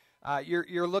something,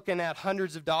 you're looking at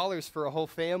hundreds of dollars for a whole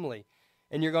family.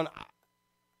 And you're going,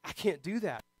 I can't do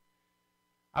that.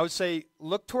 I would say,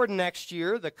 look toward next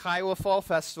year. The Kiowa Fall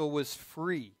Festival was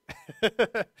free.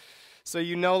 So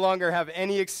you no longer have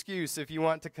any excuse if you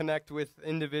want to connect with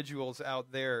individuals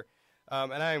out there.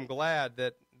 And I am glad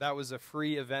that that was a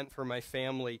free event for my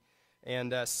family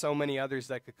and so many others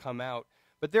that could come out.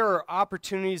 But there are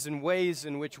opportunities and ways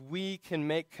in which we can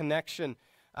make connection.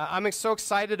 I'm so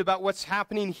excited about what's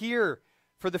happening here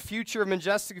for the future of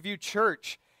Majestic View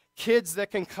Church. Kids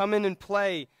that can come in and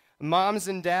play. Moms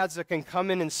and dads that can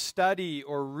come in and study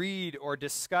or read or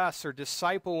discuss or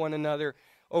disciple one another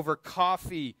over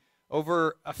coffee,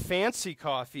 over a fancy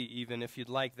coffee even, if you'd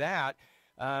like that.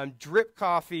 Drip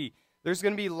coffee. There's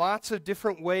going to be lots of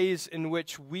different ways in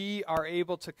which we are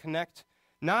able to connect,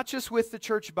 not just with the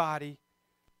church body,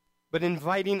 but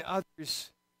inviting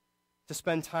others to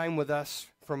spend time with us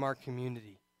from our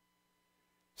community.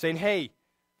 Saying, hey,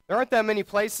 there aren't that many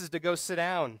places to go sit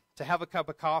down to have a cup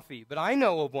of coffee, but I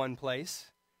know of one place.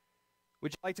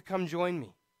 Would you like to come join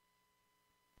me?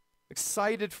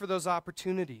 Excited for those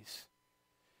opportunities.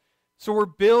 So we're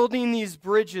building these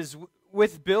bridges.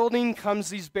 With building comes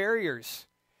these barriers.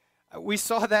 We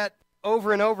saw that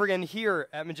over and over again here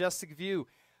at Majestic View.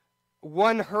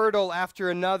 One hurdle after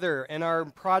another, and our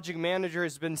project manager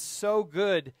has been so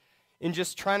good in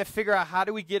just trying to figure out how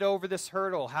do we get over this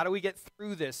hurdle? How do we get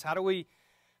through this? How do we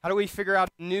figure out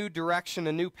a new direction,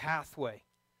 a new pathway?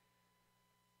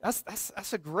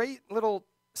 That's a great little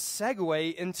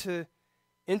segue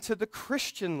into the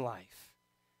Christian life.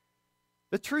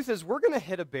 The truth is, we're going to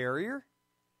hit a barrier.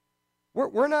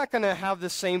 We're not going to have the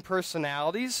same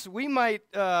personalities. We might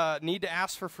need to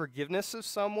ask for forgiveness of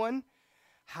someone.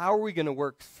 How are we going to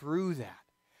work through that?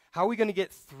 How are we going to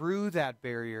get through that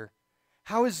barrier?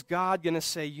 How is God going to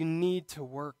say you need to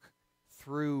work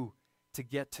through to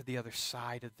get to the other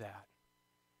side of that?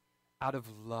 Out of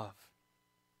love.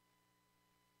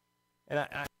 And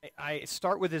I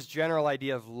start with this general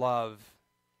idea of love.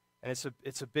 And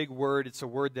it's a big word. It's a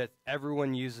word that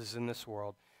everyone uses in this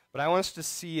world. But I want us to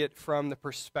see it from the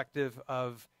perspective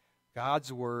of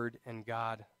God's word and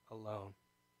God alone.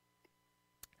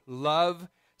 Love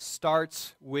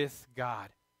starts with God.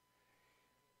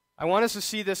 I want us to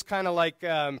see this kind of like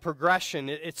progression.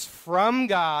 It's from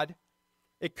God,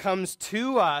 it comes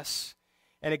to us,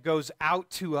 and it goes out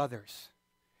to others.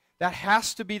 That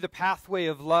has to be the pathway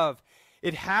of love.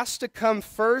 It has to come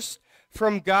first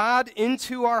from God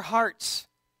into our hearts.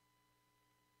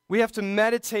 We have to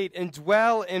meditate and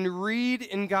dwell and read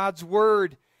in God's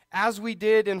word, as we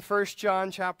did in 1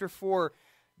 John chapter 4.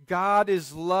 God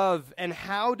is love. And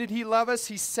how did he love us?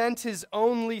 He sent his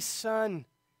only Son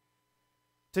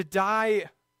to die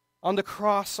on the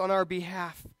cross on our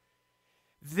behalf.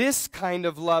 This kind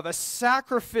of love, a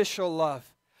sacrificial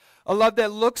love, a love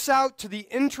that looks out to the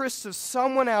interests of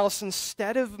someone else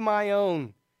instead of my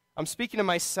own. I'm speaking to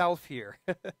myself here.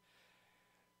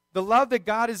 The love that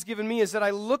God has given me is that I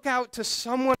look out to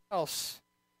someone else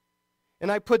and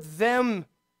I put them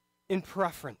in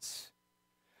preference.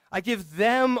 I give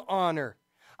them honor.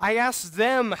 I ask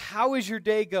them, how is your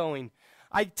day going?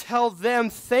 I tell them,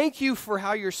 thank you for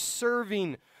how you're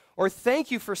serving, or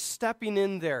thank you for stepping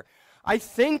in there. I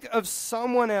think of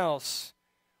someone else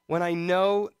when I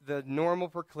know the normal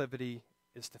proclivity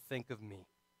is to think of me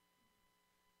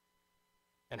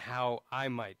and how I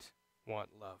might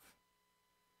want love.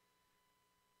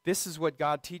 This is what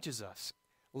God teaches us.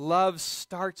 Love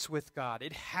starts with God.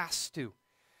 It has to.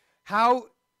 How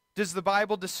does the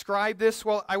Bible describe this?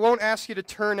 Well, I won't ask you to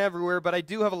turn everywhere, but I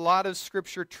do have a lot of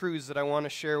scripture truths that I want to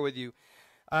share with you.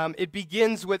 It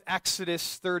begins with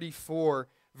Exodus 34,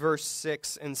 verse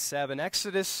 6 and 7.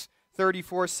 Exodus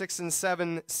 34, 6 and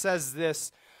 7 says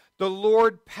this, "The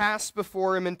Lord passed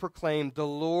before him and proclaimed, the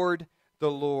Lord,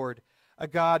 a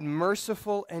God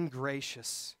merciful and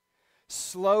gracious,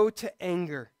 slow to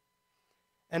anger,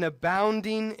 and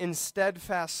abounding in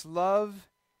steadfast love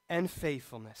and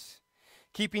faithfulness,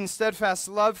 keeping steadfast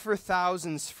love for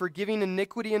thousands, forgiving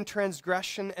iniquity and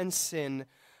transgression and sin,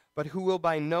 but who will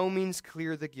by no means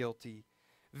clear the guilty,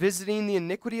 visiting the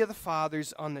iniquity of the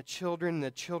fathers on the children and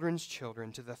the children's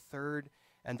children to the third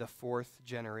and the fourth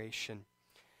generation."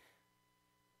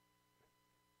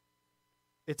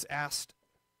 It's asked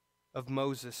of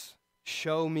Moses,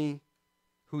 "Show me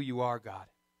who you are, God."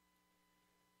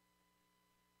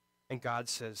 And God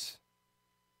says,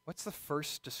 what's the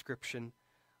first description?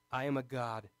 I am a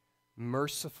God,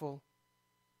 merciful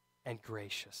and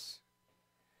gracious,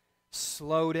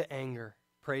 slow to anger,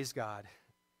 praise God,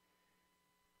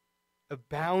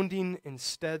 abounding in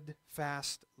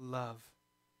steadfast love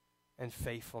and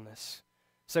faithfulness.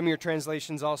 Some of your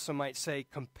translations also might say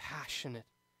compassionate.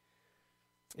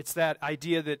 It's that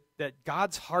idea that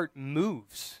God's heart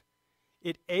moves.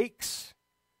 It aches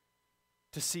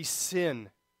to see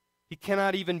sin. He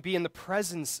cannot even be in the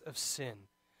presence of sin.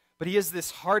 But he has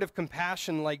this heart of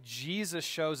compassion like Jesus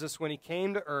shows us when he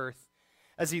came to earth,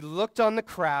 as he looked on the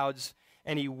crowds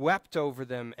and he wept over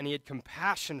them and he had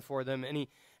compassion for them and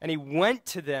he went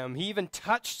to them. He even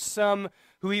touched some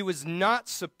who he was not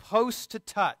supposed to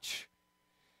touch.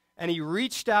 And he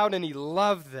reached out and he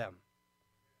loved them.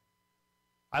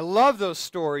 I love those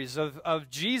stories of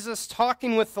Jesus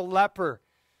talking with the leper,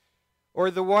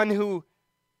 or the one who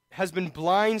has been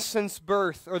blind since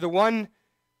birth, or the one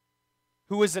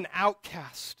who was an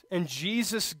outcast. And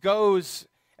Jesus goes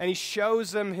and he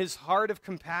shows them his heart of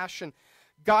compassion.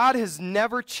 God has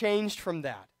never changed from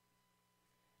that.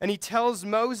 And he tells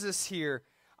Moses here,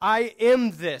 I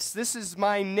am this. This is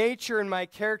my nature and my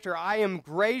character. I am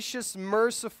gracious,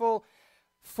 merciful,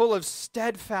 full of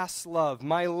steadfast love.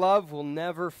 My love will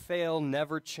never fail,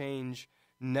 never change,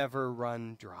 never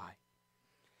run dry.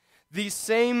 These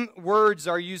same words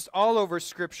are used all over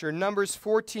Scripture. Numbers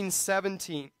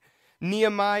 14:17,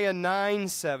 Nehemiah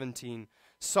 9:17,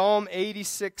 Psalm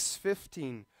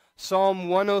 86:15, Psalm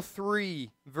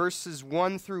 103, verses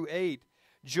 1 through 8,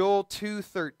 Joel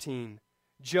 2:13,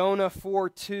 Jonah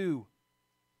 4:2,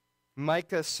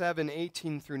 Micah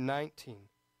 7:18 through 19.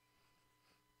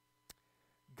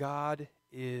 God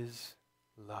is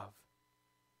love.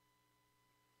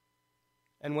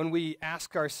 And when we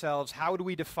ask ourselves, how do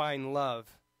we define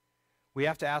love? We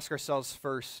have to ask ourselves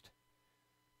first,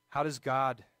 how does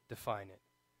God define it?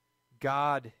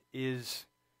 God is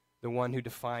the one who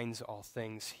defines all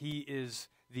things. He is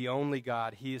the only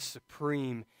God. He is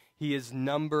supreme. He is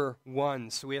number one.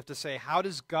 So we have to say, how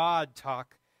does God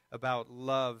talk about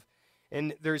love?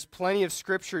 And there's plenty of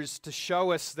scriptures to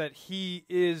show us that he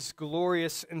is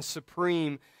glorious and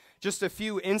supreme. Just a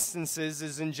few instances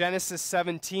is in Genesis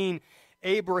 17,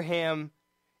 Abraham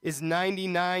is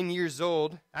 99 years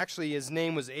old. Actually, his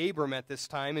name was Abram at this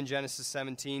time in Genesis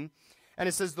 17. And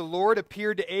it says, the Lord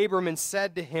appeared to Abram and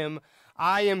said to him,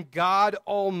 I am God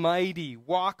Almighty.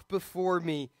 Walk before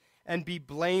me and be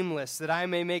blameless, that I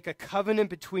may make a covenant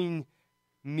between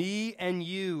me and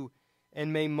you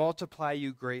and may multiply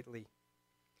you greatly.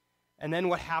 And then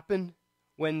what happened?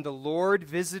 When the Lord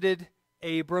visited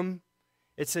Abram,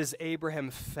 it says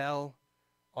Abraham fell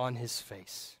on his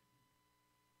face.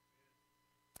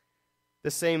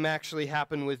 The same actually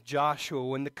happened with Joshua.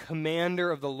 When the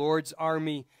commander of the Lord's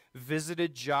army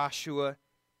visited Joshua,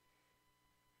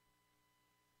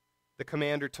 the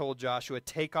commander told Joshua,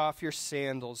 take off your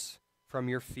sandals from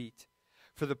your feet,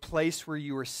 for the place where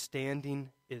you are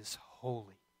standing is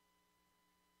holy.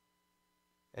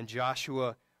 And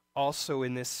Joshua also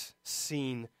in this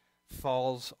scene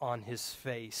falls on his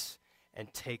face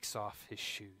and takes off his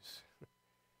shoes.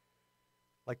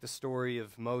 Like the story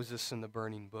of Moses and the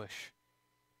burning bush.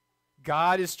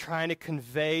 God is trying to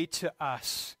convey to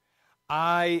us,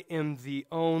 I am the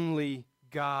only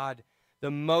God,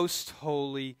 the most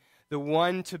holy, the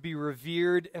one to be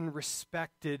revered and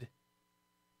respected.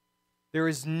 There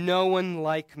is no one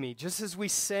like me. Just as we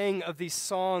sang of these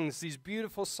songs, these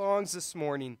beautiful songs this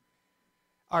morning,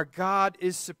 our God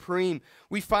is supreme.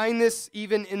 We find this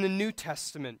even in the New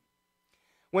Testament.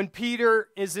 When Peter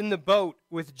is in the boat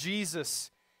with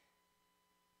Jesus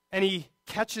and he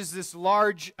catches this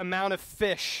large amount of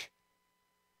fish,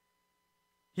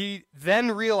 he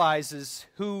then realizes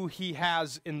who he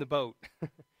has in the boat.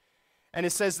 And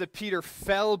it says that Peter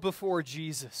fell before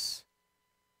Jesus,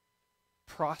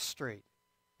 prostrate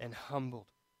and humbled.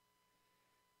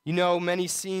 You know, many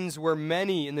scenes where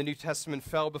many in the New Testament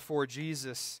fell before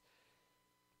Jesus.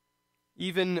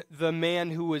 Even the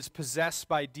man who was possessed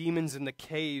by demons in the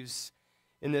caves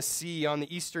in the sea on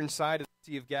the eastern side of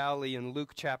the Sea of Galilee in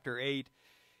Luke chapter 8,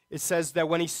 it says that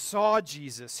when he saw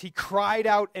Jesus, he cried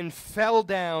out and fell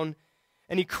down,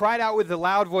 and he cried out with a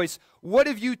loud voice, "What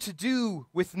have you to do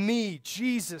with me,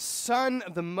 Jesus, Son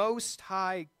of the Most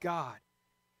High God?"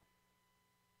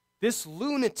 This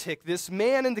lunatic, this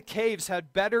man in the caves,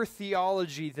 had better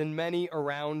theology than many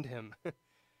around him.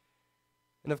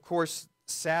 And of course,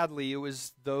 sadly, it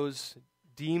was those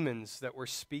demons that were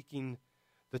speaking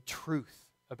the truth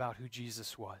about who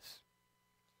Jesus was.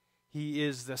 He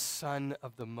is the Son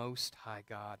of the Most High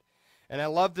God. And I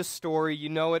love the story. You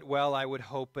know it well, I would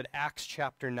hope, but Acts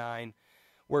chapter 9,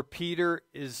 where Peter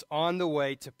is on the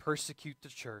way to persecute the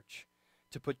church,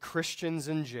 to put Christians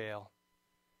in jail,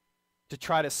 to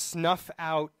try to snuff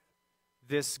out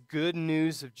this good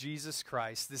news of Jesus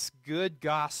Christ, this good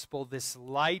gospel, this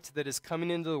light that is coming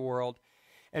into the world.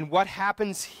 And what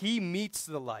happens? He meets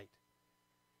the light.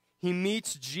 He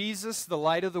meets Jesus, the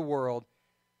light of the world,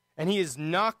 and he is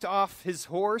knocked off his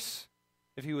horse,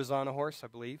 if he was on a horse, I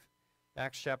believe,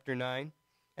 Acts chapter 9,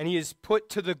 and he is put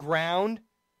to the ground,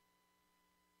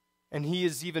 and he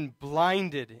is even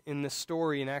blinded in the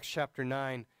story in Acts chapter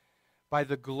 9 by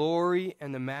the glory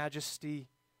and the majesty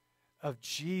of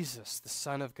Jesus, the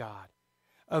Son of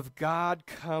God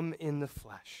come in the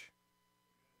flesh.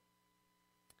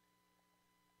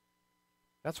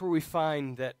 That's where we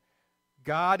find that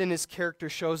God in his character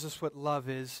shows us what love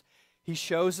is. He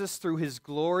shows us through his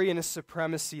glory and his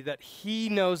supremacy that he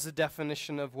knows the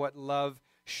definition of what love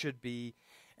should be.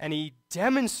 And he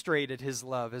demonstrated his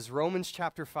love, as Romans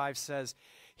chapter 5 says.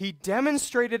 He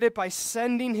demonstrated it by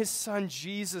sending his son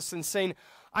Jesus and saying,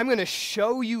 "I'm going to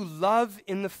show you love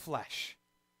in the flesh."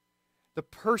 The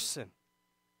person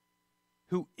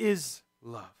who is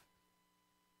love.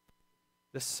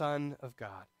 The Son of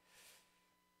God.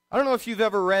 I don't know if you've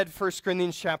ever read 1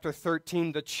 Corinthians chapter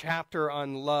 13, the chapter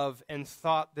on love, and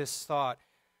thought this thought.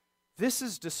 This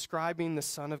is describing the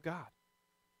Son of God.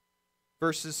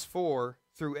 Verses 4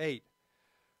 through 8.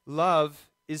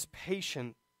 Love is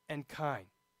patient and kind.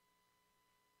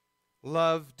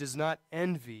 Love does not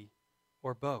envy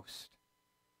or boast.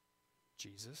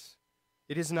 Jesus.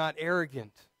 It is not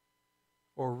arrogant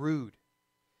or rude.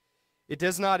 It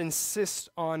does not insist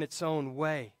on its own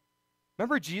way.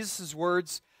 Remember Jesus'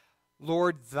 words,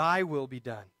 "Lord, thy will be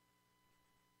done.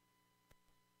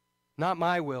 Not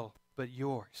my will, but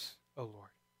yours, O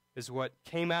Lord," is what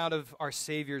came out of our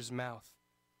Savior's mouth.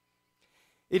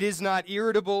 It is not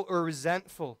irritable or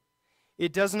resentful.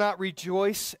 It does not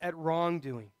rejoice at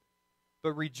wrongdoing,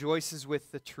 but rejoices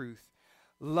with the truth.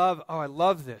 Love, I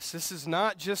love this. This is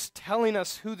not just telling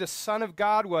us who the Son of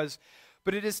God was,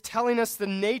 but it is telling us the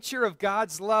nature of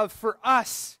God's love for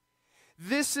us.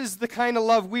 This is the kind of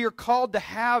love we are called to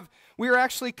have. We are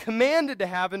actually commanded to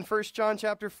have in 1 John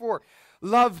chapter 4.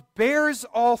 Love bears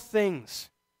all things.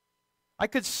 I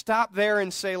could stop there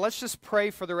and say, let's just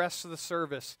pray for the rest of the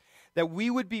service, that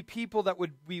we would be people that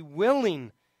would be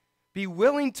willing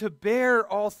to bear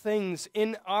all things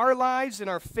in our lives, in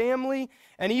our family,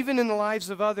 and even in the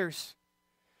lives of others.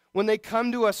 When they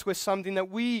come to us with something, that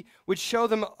we would show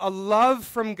them a love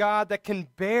from God that can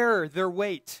bear their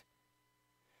weight,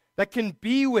 that can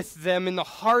be with them in the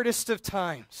hardest of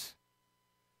times.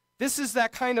 This is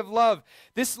that kind of love.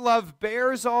 This love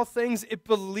bears all things. It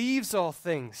believes all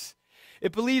things.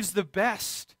 It believes the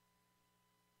best.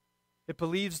 It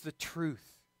believes the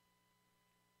truth.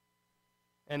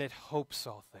 And it hopes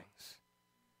all things.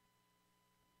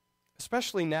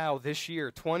 Especially now, this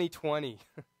year, 2020.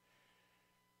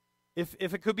 If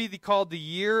it could be called the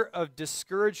year of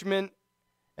discouragement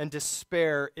and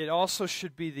despair, it also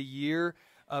should be the year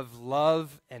of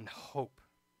love and hope.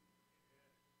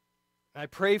 I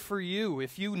pray for you,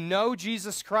 if you know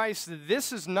Jesus Christ, that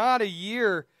this is not a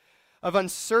year of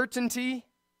uncertainty,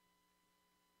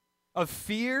 of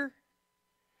fear,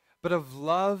 but of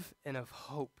love and of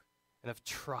hope and of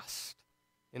trust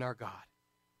in our God.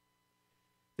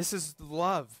 This is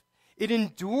love. It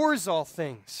endures all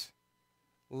things.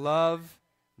 Love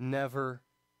never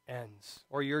ends.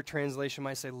 Or your translation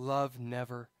might say, love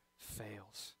never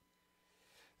fails.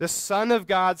 The Son of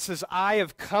God says, I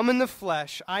have come in the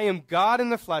flesh. I am God in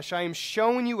the flesh. I am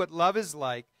showing you what love is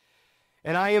like.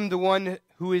 And I am the one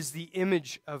who is the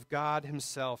image of God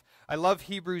himself. I love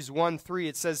Hebrews 1:3.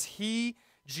 It says, He,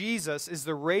 Jesus, is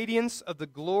the radiance of the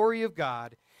glory of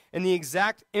God and the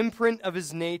exact imprint of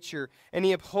his nature, and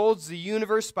he upholds the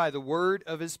universe by the word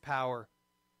of his power.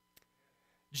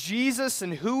 Jesus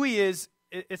and who he is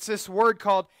it's this word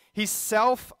called, he's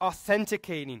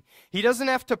self-authenticating. He doesn't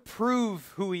have to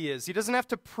prove who he is. He doesn't have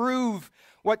to prove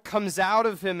what comes out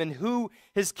of him and who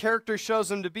his character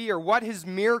shows him to be or what his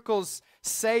miracles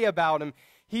say about him.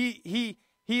 He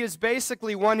is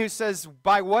basically one who says,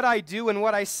 by what I do and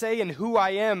what I say and who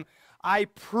I am, I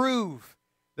prove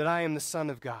that I am the Son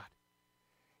of God.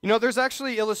 You know, there's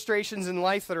actually illustrations in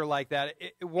life that are like that.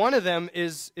 One of them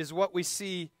is what we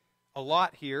see a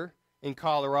lot here in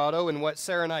Colorado and what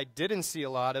Sarah and I didn't see a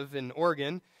lot of in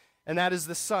Oregon, and that is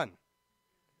the sun.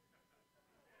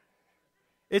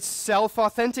 It's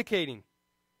self-authenticating.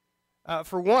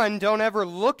 For one, don't ever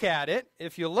look at it.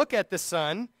 If you look at the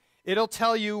sun, it'll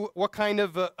tell you what kind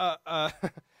of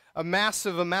a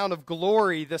massive amount of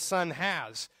glory the sun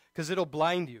has, because it'll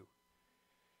blind you.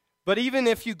 But even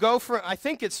if you go from, I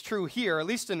think it's true here, at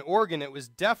least in Oregon it was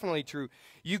definitely true.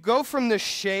 You go from the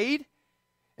shade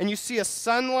and you see a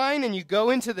sun line and you go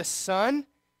into the sun,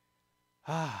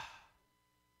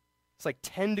 it's like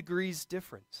 10 degrees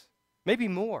difference, maybe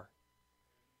more.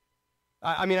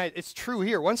 I mean, it's true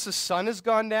here. Once the sun has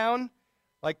gone down,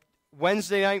 like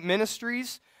Wednesday night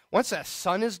ministries, once that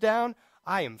sun is down,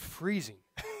 I am freezing.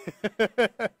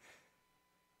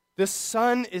 The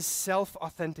sun is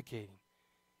self-authenticating.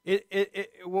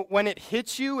 When it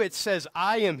hits you, it says,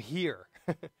 I am here,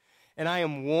 and I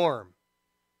am warm,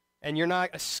 and you're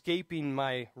not escaping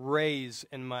my rays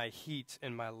and my heat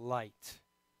and my light.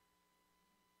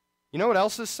 You know what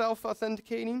else is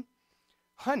self-authenticating?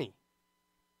 Honey.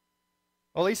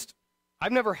 Well, at least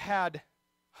I've never had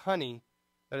honey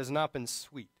that has not been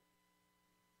sweet.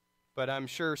 But I'm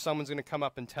sure someone's going to come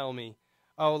up and tell me,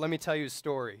 oh, let me tell you a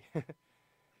story.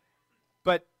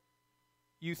 But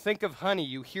you think of honey,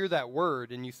 you hear that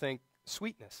word, and you think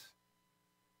sweetness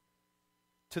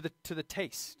to the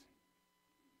taste.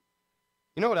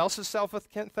 You know what else is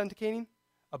self-authenticating?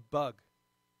 A bug.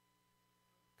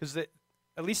 Because at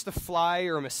least a fly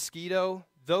or a mosquito,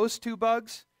 those two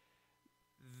bugs,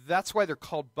 that's why they're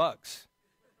called bugs.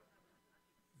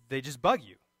 They just bug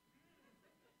you.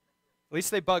 At least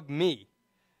they bug me.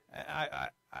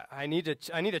 I need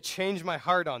to change my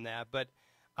heart on that, but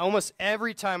almost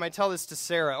every time, I tell this to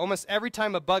Sarah, almost every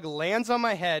time a bug lands on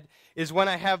my head is when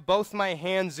I have both my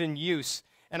hands in use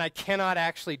and I cannot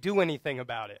actually do anything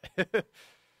about it.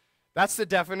 That's the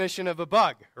definition of a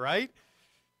bug, right?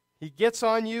 He gets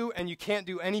on you and you can't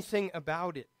do anything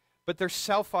about it. But they're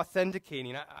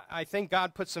self-authenticating. I think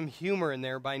God put some humor in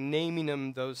there by naming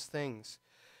them those things.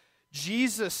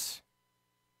 Jesus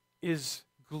is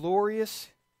glorious.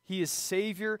 He is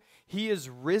Savior. He is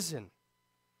risen.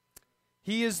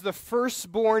 He is the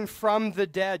firstborn from the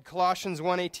dead, Colossians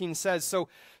 1:18 says. So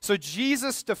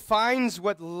Jesus defines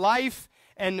what life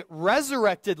and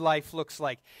resurrected life looks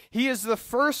like. He is the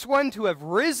first one to have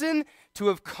risen, to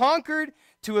have conquered,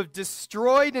 to have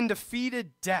destroyed and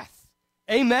defeated death.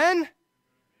 Amen?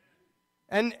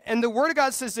 And the Word of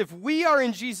God says if we are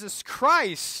in Jesus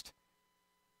Christ,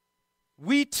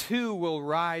 we too will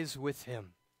rise with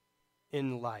Him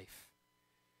in life.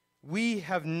 We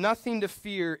have nothing to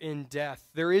fear in death.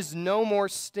 There is no more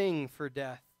sting for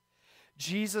death.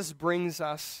 Jesus brings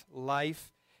us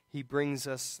life. He brings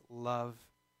us love.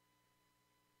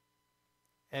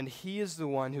 And He is the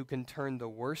one who can turn the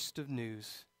worst of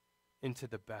news into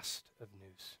the best of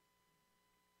news.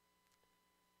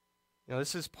 You know,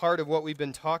 this is part of what we've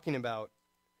been talking about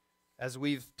as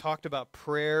we've talked about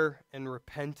prayer and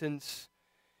repentance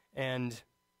and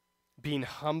being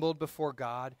humbled before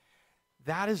God.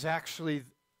 That is actually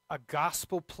a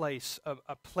gospel place,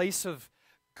 a place of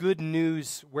good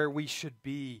news where we should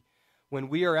be when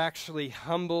we are actually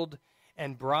humbled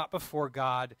and brought before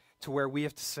God to where we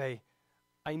have to say,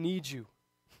 I need you.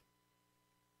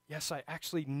 Yes, I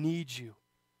actually need you.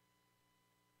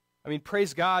 I mean,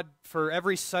 praise God for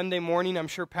every Sunday morning. I'm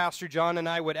sure Pastor John and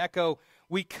I would echo,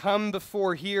 we come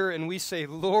before here and we say,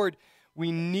 Lord,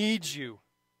 we need you.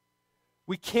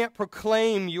 We can't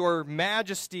proclaim your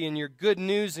majesty and your good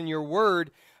news and your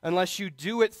word unless you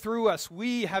do it through us.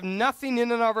 We have nothing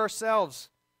in and of ourselves.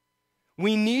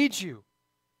 We need you.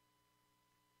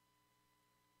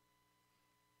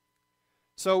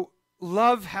 So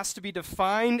love has to be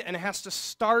defined and it has to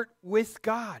start with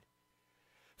God.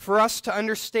 For us to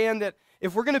understand that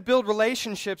if we're going to build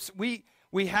relationships, we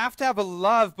have to have a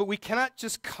love, but we cannot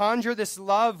just conjure this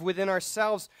love within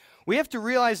ourselves. We have to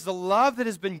realize the love that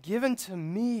has been given to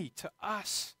me, to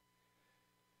us,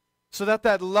 so that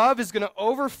that love is going to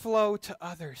overflow to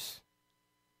others.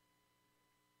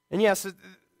 And yes,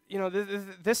 you know,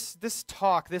 this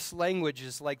talk, this language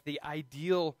is like the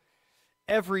ideal,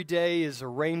 every day is a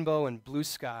rainbow and blue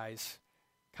skies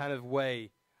kind of way.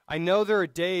 I know there are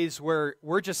days where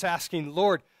we're just asking,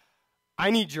 Lord,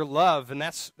 I need your love, and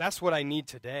that's what I need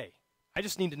today. I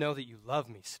just need to know that you love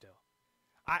me still.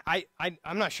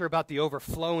 I'm not sure about the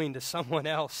overflowing to someone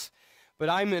else, but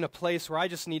I'm in a place where I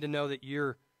just need to know that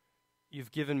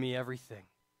you've given me everything.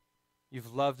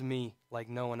 You've loved me like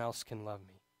no one else can love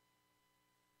me.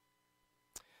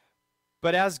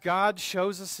 But as God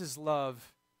shows us his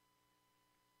love,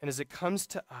 and as it comes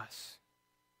to us,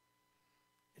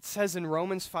 it says in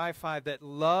Romans 5:5 that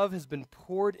love has been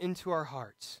poured into our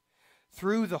hearts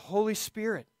through the Holy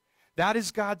Spirit. That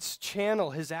is God's channel,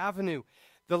 his avenue.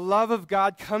 The love of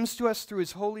God comes to us through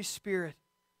his Holy Spirit.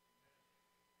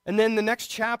 And then the next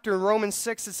chapter in Romans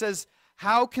 6, it says,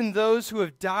 how can those who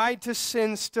have died to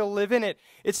sin still live in it?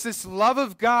 It's this love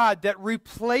of God that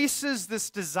replaces this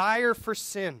desire for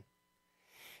sin.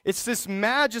 It's this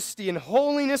majesty and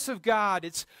holiness of God.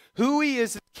 It's who he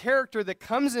is, his character that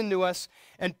comes into us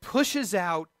and pushes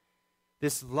out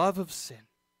this love of sin.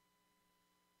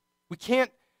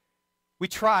 We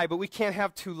try, but we can't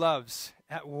have two loves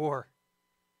at war.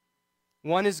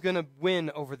 One is going to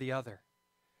win over the other.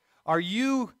 Are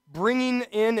you bringing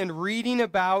in and reading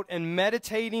about and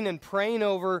meditating and praying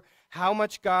over how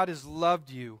much God has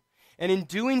loved you? And in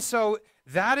doing so,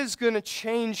 that is going to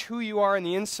change who you are on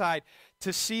the inside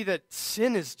to see that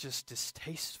sin is just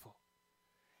distasteful.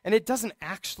 And it doesn't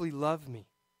actually love me.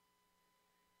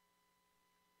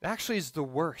 It actually is the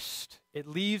worst. It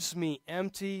leaves me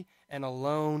empty and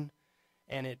alone,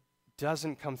 and it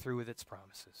doesn't come through with its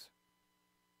promises.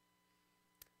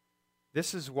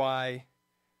 This is why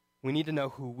we need to know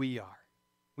who we are.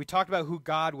 We talked about who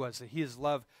God was, that he is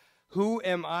love. Who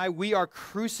am I? We are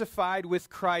crucified with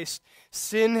Christ.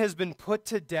 Sin has been put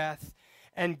to death,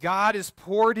 and God has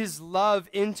poured his love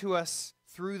into us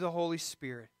through the Holy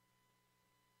Spirit.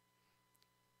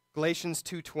 Galatians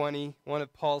 2:20, one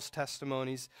of Paul's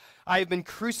testimonies. I have been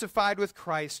crucified with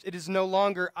Christ. It is no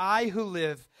longer I who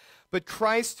live, but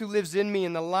Christ who lives in me.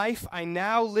 In the life I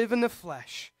now live in the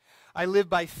flesh, I live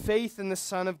by faith in the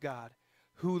Son of God,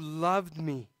 who loved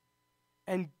me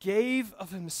and gave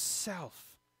of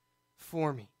himself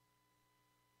for me.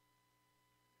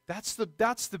 That's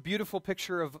the beautiful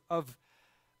picture of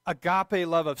agape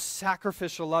love, of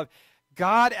sacrificial love.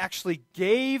 God actually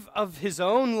gave of his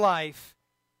own life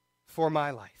for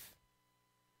my life.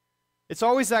 It's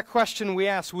always that question we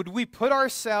ask, would we put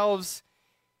ourselves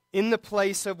in the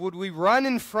place of, would we run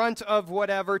in front of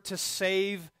whatever to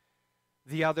save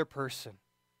the other person?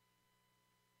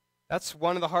 That's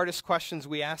one of the hardest questions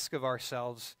we ask of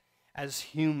ourselves as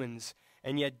humans,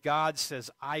 and yet God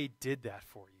says, I did that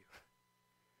for you.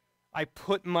 I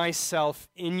put myself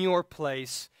in your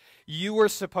place. You were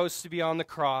supposed to be on the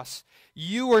cross.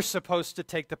 You were supposed to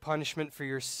take the punishment for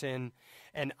your sin,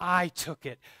 and I took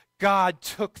it. God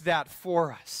took that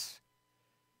for us.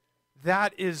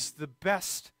 That is the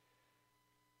best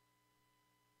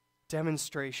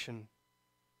demonstration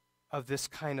of this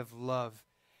kind of love.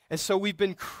 And so we've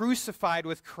been crucified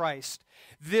with Christ.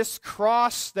 This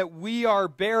cross that we are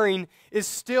bearing is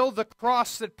still the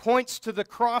cross that points to the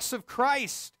cross of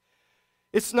Christ.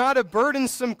 It's not a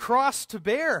burdensome cross to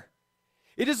bear.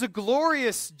 It is a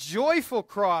glorious, joyful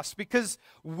cross because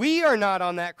we are not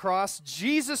on that cross.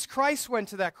 Jesus Christ went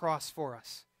to that cross for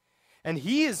us. And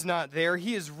he is not there.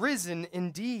 He is risen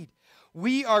indeed.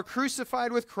 We are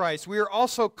crucified with Christ. We are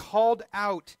also called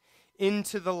out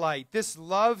into the light. This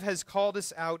love has called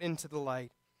us out into the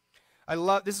light.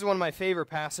 This is one of my favorite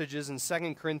passages in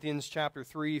 2 Corinthians chapter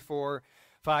 3, 4,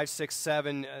 5, 6,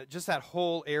 7, just that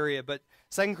whole area. But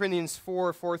 2 Corinthians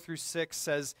 4, 4 through 6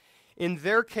 says, in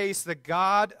their case, the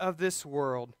God of this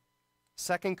world,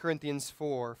 2 Corinthians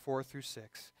 4, 4 through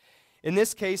 6, in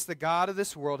this case, the God of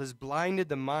this world has blinded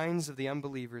the minds of the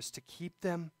unbelievers to keep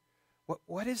them.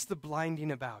 What is the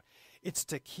blinding about? It's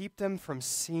to keep them from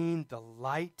seeing the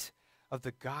light of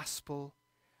the gospel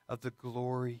of the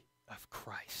glory of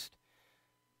Christ.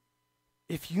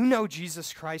 If you know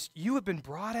Jesus Christ, you have been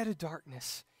brought out of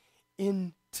darkness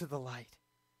into the light.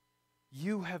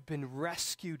 You have been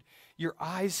rescued. Your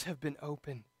eyes have been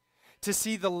opened to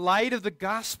see the light of the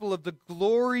gospel of the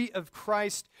glory of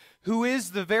Christ, who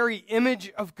is the very image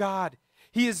of God.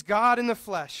 He is God in the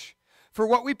flesh. For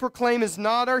what we proclaim is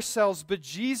not ourselves, but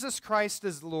Jesus Christ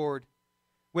as Lord,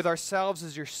 with ourselves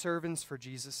as your servants for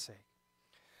Jesus' sake.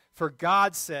 For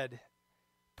God said,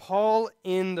 Paul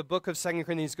in the book of 2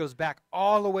 Corinthians goes back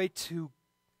all the way to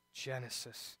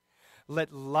Genesis.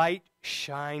 Let light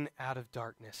shine out of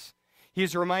darkness. He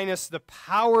is reminding us the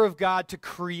power of God to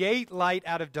create light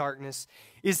out of darkness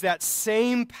is that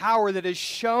same power that is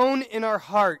shown in our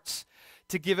hearts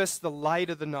to give us the light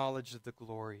of the knowledge of the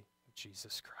glory of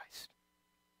Jesus Christ.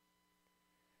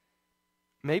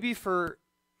 maybe for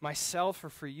myself or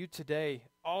for you today,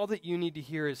 all that you need to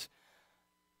hear is,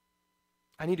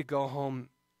 I need to go home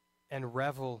and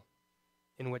revel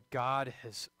in what God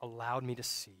has allowed me to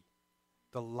see,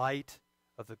 the light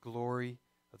of the glory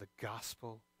of the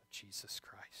gospel of Jesus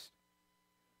Christ.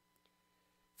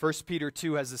 1 Peter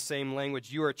 2 has the same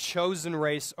language. You are a chosen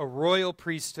race, a royal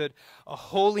priesthood, a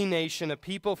holy nation, a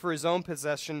people for his own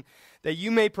possession, that you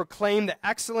may proclaim the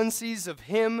excellencies of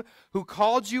him who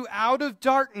called you out of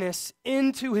darkness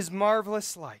into his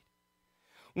marvelous light.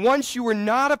 Once you were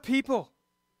not a people.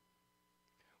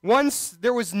 Once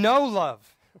there was no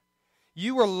love.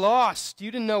 You were lost. You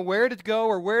didn't know where to go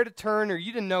or where to turn, or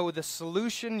you didn't know the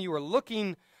solution. You were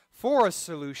looking for a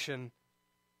solution.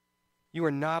 You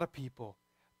were not a people.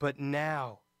 But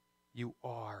now you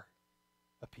are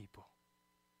a people.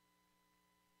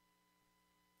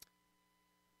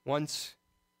 Once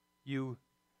you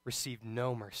received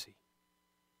no mercy.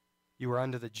 You were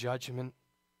under the judgment,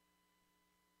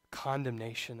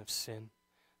 condemnation of sin,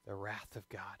 the wrath of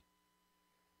God.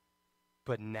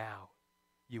 But now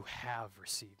you have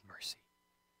received mercy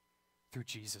through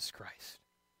Jesus Christ.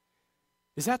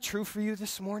 Is that true for you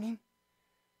this morning?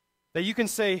 That you can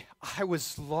say, I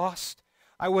was lost,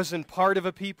 I wasn't part of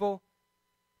a people,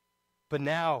 but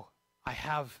now I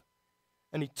have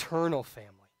an eternal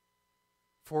family,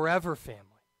 forever family.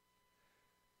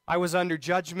 I was under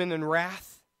judgment and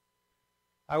wrath.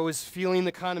 I was feeling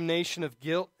the condemnation of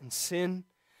guilt and sin,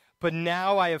 but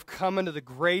now I have come into the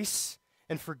grace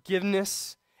and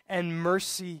forgiveness and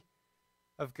mercy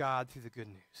of God through the good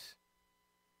news.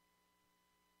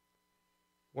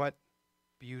 What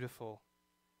beautiful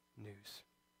news.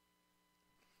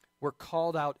 We're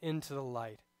called out into the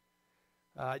light.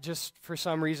 Just for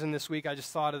some reason this week, I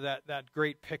just thought of that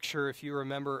great picture, if you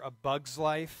remember, A Bug's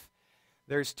Life.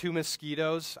 There's two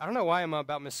mosquitoes. I don't know why I'm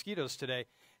about mosquitoes today.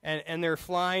 And they're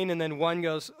flying, and then one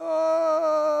goes,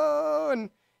 oh, and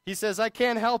he says, I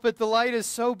can't help it, the light is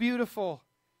so beautiful.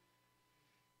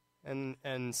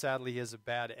 And sadly, he has a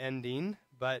bad ending,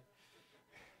 but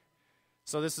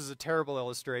so this is a terrible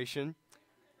illustration.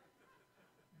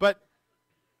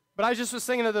 But I just was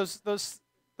thinking of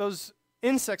those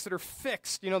insects that are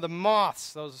fixed, the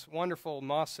moths, those wonderful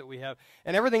moths that we have,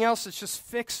 and everything else that's just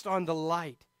fixed on the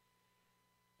light.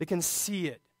 They can see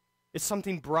it. It's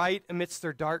something bright amidst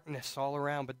their darkness all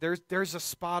around, but there's a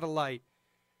spot of light,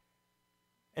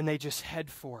 and they just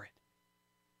head for it.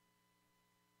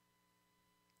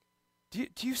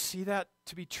 Do you see that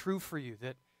to be true for you?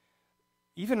 That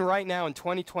even right now in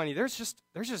 2020, there's just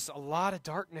a lot of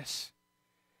darkness,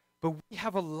 but we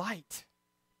have a light.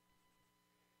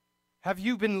 Have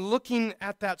you been looking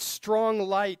at that strong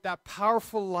light, that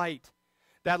powerful light,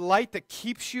 that light that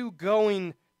keeps you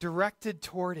going directed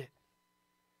toward it?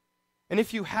 And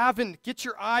if you haven't, get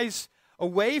your eyes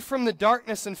away from the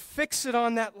darkness and fix it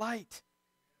on that light.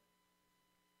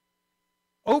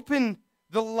 Open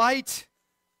the light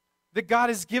that God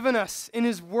has given us in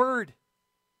His Word.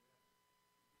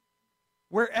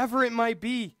 Wherever it might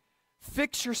be,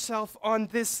 fix yourself on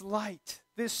this light,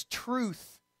 this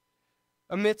truth,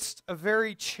 amidst a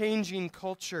very changing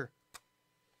culture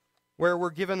where we're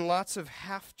given lots of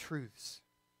half-truths.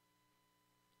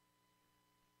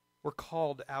 We're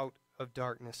called out of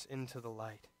darkness into the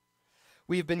light.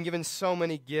 We have been given so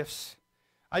many gifts.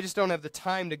 I just don't have the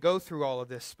time to go through all of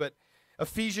this, but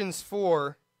Ephesians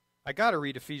 4, I got to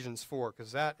read Ephesians 4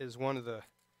 because that is one of the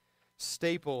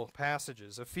staple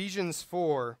passages. Ephesians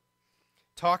 4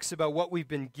 talks about what we've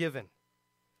been given.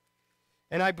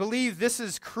 And I believe this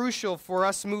is crucial for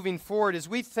us moving forward as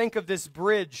we think of this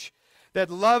bridge, that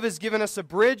love has given us a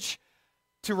bridge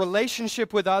to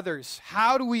relationship with others.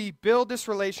 How do we build this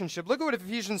relationship? Look at what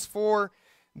Ephesians 4,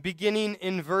 beginning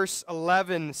in verse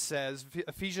 11 says.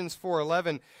 Ephesians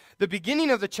 4:11. The beginning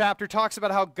of the chapter talks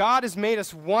about how God has made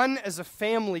us one as a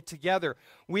family together.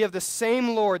 We have the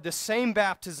same Lord, the same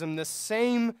baptism, the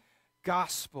same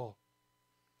gospel.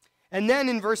 And then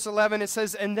in verse 11 it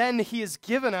says, and then He has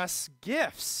given us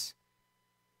gifts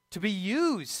to be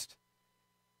used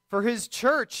for His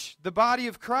church, the body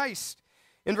of Christ.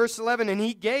 In verse 11, and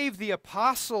He gave the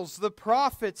apostles, the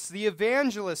prophets, the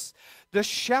evangelists, the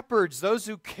shepherds, those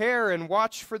who care and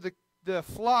watch for the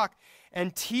flock,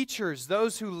 and teachers,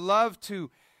 those who love to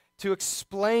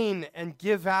explain and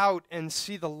give out and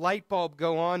see the light bulb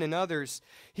go on in others.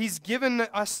 He's given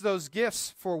us those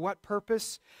gifts for what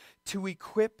purpose? To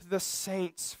equip the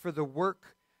saints for the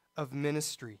work of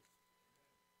ministry,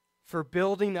 for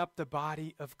building up the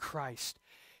body of Christ.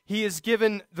 He has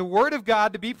given the Word of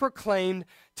God to be proclaimed,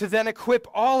 to then equip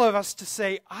all of us to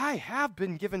say, I have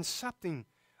been given something.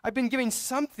 I've been given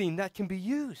something that can be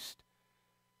used.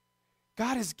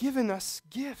 God has given us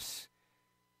gifts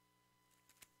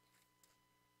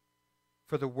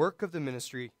for the work of the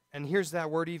ministry, and here's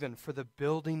that word even, for the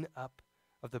building up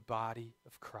of the body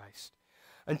of Christ,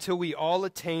 until we all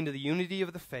attain to the unity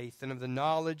of the faith and of the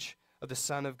knowledge of the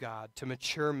Son of God, to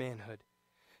mature manhood,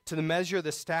 to the measure of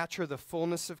the stature of the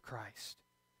fullness of Christ.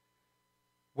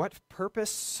 What purpose?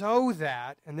 So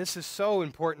that, and this is so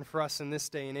important for us in this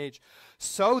day and age,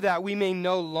 so that we may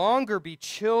no longer be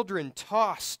children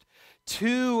tossed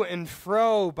to and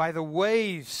fro by the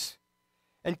waves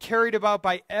and carried about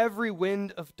by every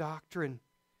wind of doctrine,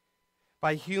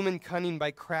 by human cunning,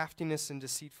 by craftiness and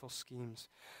deceitful schemes.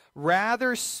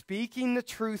 Rather, speaking the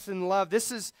truth in love.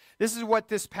 This is what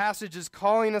this passage is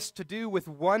calling us to do with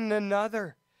one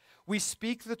another. We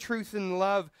speak the truth in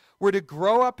love. We're to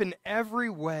grow up in every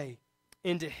way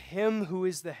into Him who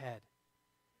is the head,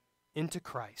 into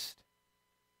Christ.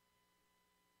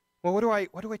 Well, what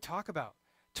do I talk about?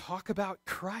 Talk about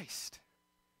Christ.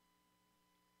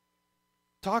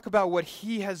 Talk about what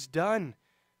He has done.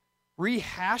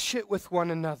 Rehash it with one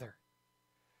another.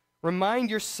 Remind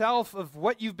yourself of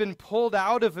what you've been pulled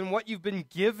out of and what you've been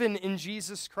given in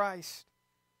Jesus Christ,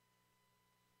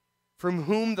 from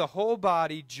whom the whole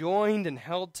body, joined and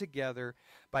held together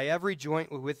by every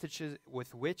joint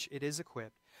with which it is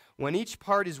equipped, when each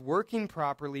part is working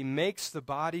properly, makes the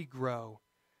body grow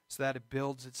so that it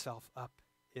builds itself up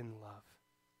in love.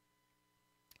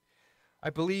 I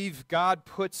believe God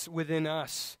puts within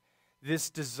us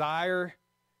this desire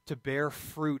to bear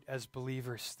fruit as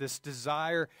believers, this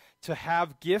desire to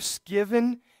have gifts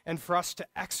given and for us to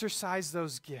exercise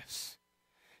those gifts.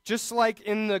 Just like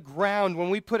in the ground, when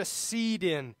we put a seed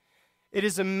in, it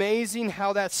is amazing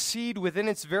how that seed within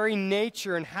its very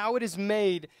nature and how it is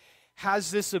made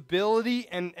has this ability,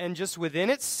 and just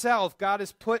within itself, God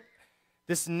has put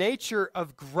this nature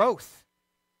of growth.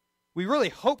 We really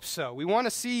hope so. We want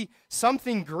to see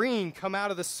something green come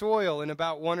out of the soil in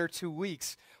about 1 or 2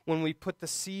 weeks when we put the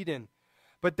seed in.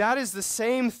 But that is the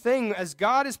same thing as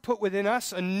God has put within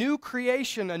us a new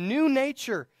creation, a new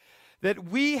nature, that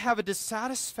we have a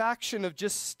dissatisfaction of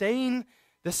just staying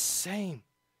the same.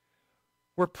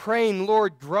 We're praying,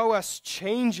 Lord, grow us,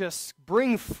 change us,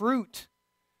 bring fruit.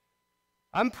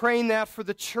 I'm praying that for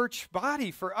the church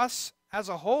body, for us as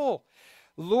a whole.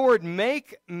 Lord,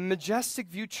 make Majestic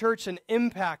View Church an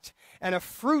impact and a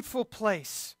fruitful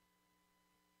place.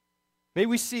 May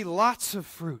we see lots of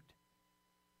fruit.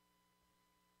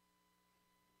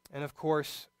 And of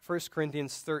course, 1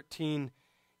 Corinthians 13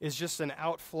 is just an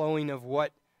outflowing of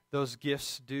what those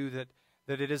gifts do, that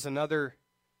it is another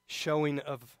showing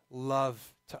of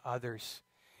love to others.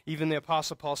 Even the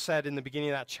Apostle Paul said in the beginning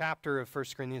of that chapter of 1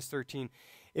 Corinthians 13,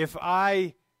 if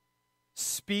I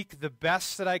speak the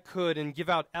best that I could and give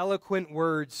out eloquent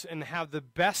words and have the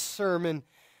best sermon,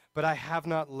 but I have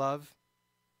not love,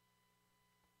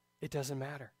 it doesn't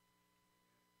matter.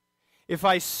 If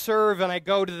I serve and I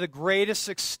go to the greatest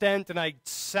extent and I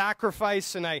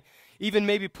sacrifice and I even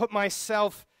maybe put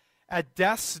myself at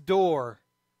death's door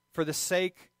for the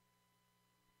sake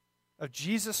of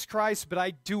Jesus Christ, but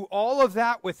I do all of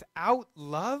that without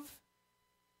love,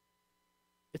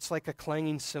 it's like a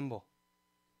clanging cymbal.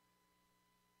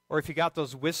 Or if you got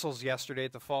those whistles yesterday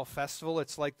at the fall festival,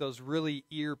 it's like those really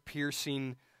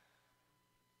ear-piercing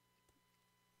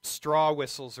straw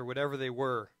whistles or whatever they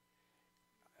were.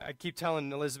 I keep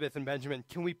telling Elizabeth and Benjamin,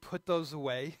 can we put those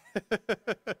away?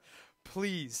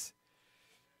 Please.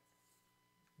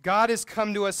 God has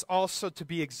come to us also to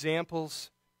be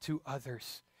examples to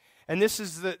others. And this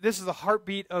is the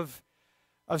heartbeat of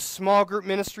small group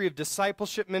ministry, of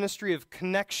discipleship ministry, of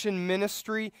connection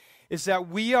ministry, is that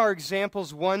we are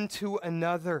examples one to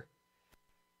another.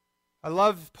 I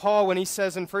love Paul when he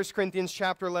says in 1 Corinthians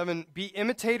chapter 11, be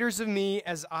imitators of me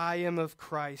as I am of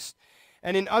Christ.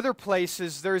 And in other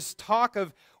places, there's talk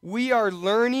of we are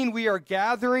learning, we are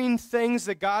gathering things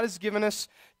that God has given us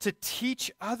to teach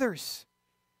others.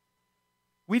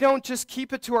 We don't just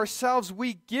keep it to ourselves,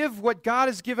 we give what God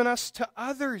has given us to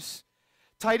others.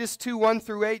 Titus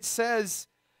 2:1-8 says,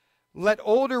 let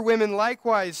older women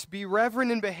likewise be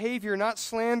reverent in behavior, not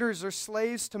slanderers or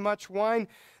slaves to much wine.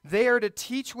 They are to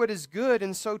teach what is good,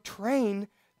 and so train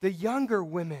the younger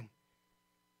women.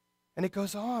 And it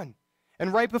goes on.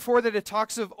 And right before that, it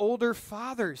talks of older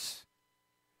fathers.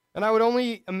 And I would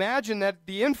only imagine that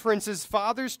the inference is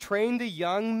fathers train the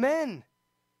young men.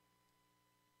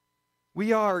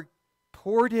 We are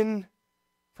poured in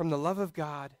from the love of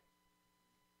God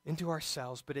into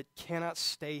ourselves, but it cannot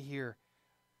stay here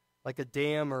like a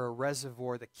dam or a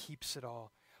reservoir that keeps it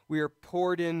all. We are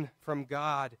poured in from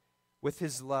God with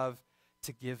His love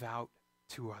to give out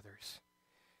to others.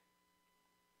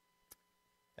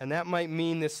 And that might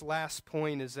mean this last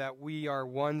point is that we are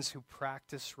ones who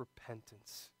practice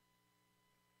repentance.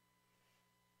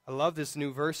 I love this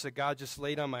new verse that God just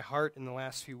laid on my heart in the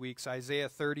last few weeks. Isaiah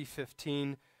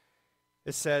 30:15.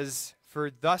 It says, "For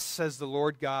thus says the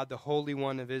Lord God, the Holy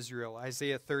One of Israel."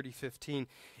 Isaiah 30:15.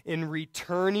 In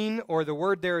returning, or the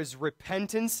word there is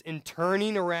repentance, in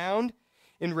turning around,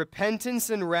 in repentance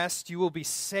and rest, you will be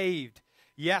saved.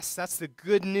 Yes, that's the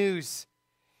good news.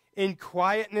 In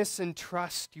quietness and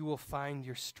trust, you will find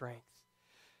your strength.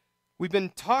 We've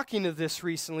been talking of this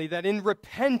recently, that in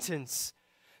repentance,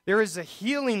 there is a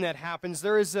healing that happens.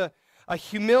 There is a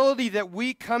humility that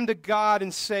we come to God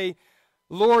and say,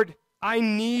 Lord, I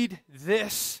need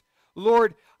this.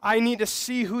 Lord, I need to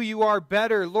see who you are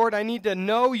better. Lord, I need to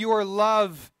know your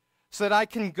love so that I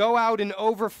can go out and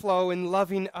overflow in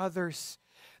loving others.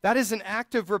 That is an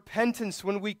act of repentance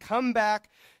when we come back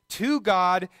to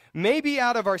God, maybe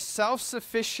out of our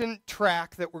self-sufficient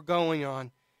track that we're going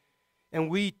on, and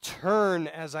we turn,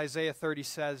 as Isaiah 30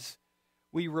 says,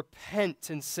 we repent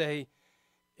and say,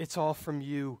 it's all from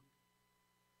you.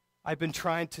 I've been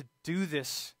trying to do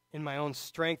this in my own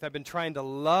strength. I've been trying to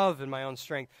love in my own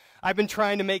strength. I've been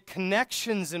trying to make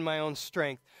connections in my own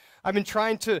strength. I've been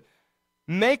trying to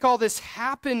make all this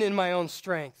happen in my own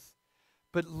strength.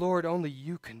 But Lord, only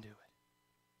you can do it.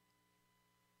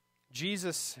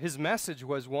 Jesus, his message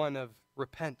was one of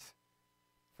repent,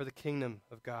 for the kingdom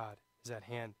of God is at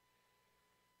hand.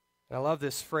 And I love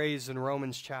this phrase in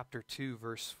Romans chapter 2,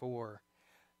 verse 4.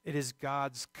 It is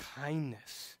God's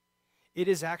kindness. It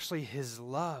is actually his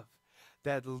love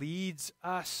that leads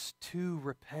us to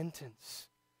repentance.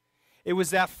 It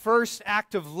was that first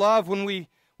act of love when we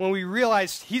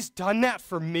realized he's done that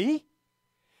for me.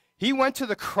 He went to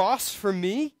the cross for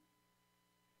me.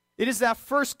 It is that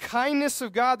first kindness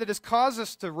of God that has caused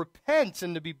us to repent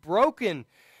and to be broken.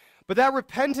 But that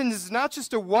repentance is not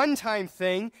just a one-time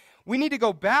thing. We need to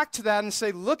go back to that and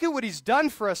say, look at what he's done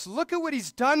for us. Look at what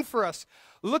he's done for us.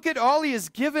 Look at all he has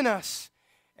given us.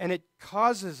 And it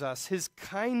causes us, his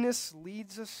kindness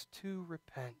leads us to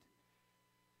repent.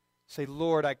 Say,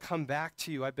 Lord, I come back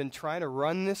to you. I've been trying to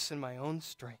run this in my own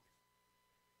strength.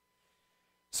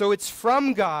 So it's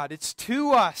from God. It's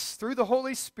to us through the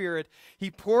Holy Spirit. He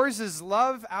pours his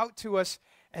love out to us,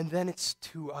 and then it's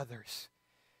to others.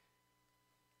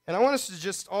 And I want us to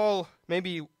just all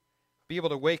maybe be able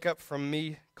to wake up from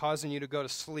me causing you to go to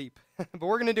sleep. But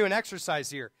we're going to do an exercise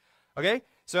here. Okay?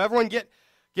 So everyone get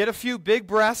a few big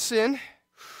breaths in.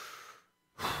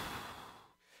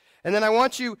 And then I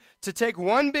want you to take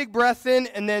one big breath in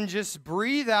and then just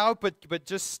breathe out, but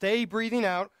just stay breathing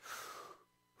out.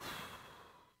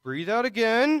 Breathe out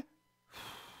again.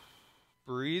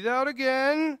 Breathe out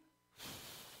again.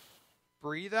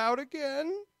 Breathe out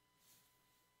again.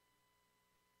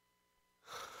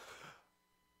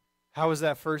 How was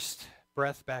that first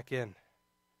breath back in?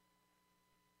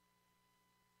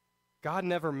 God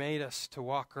never made us to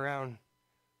walk around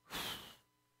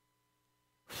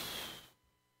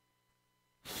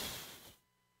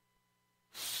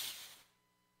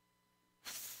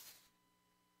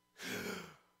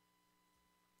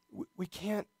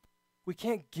we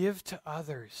can't give to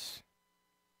others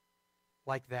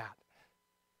like that,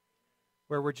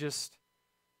 where we're just,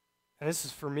 and this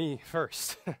is for me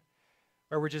first,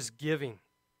 where we're just giving,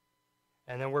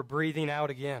 and then we're breathing out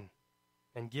again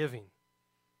and giving,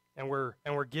 and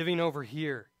we're giving over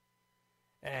here,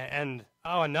 and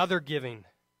another giving,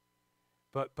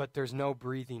 but there's no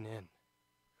breathing in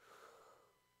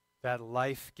that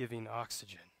life-giving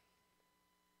oxygen.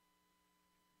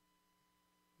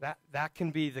 That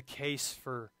can be the case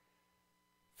for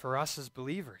us as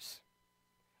believers.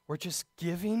 We're just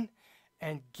giving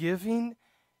and giving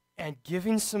and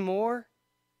giving some more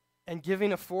and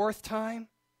giving a fourth time,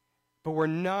 but we're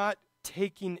not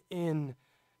taking in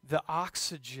the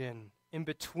oxygen in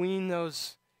between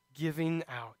those giving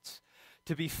out.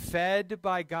 To be fed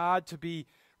by God, to be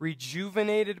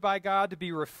rejuvenated by God, to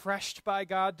be refreshed by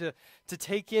God, to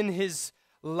take in his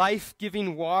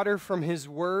life-giving water from his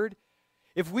word.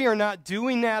 If we are not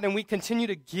doing that and we continue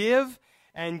to give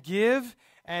and give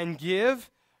and give,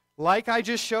 like I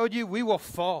just showed you, we will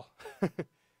fall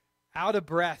out of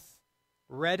breath,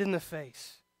 red in the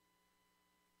face,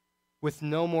 with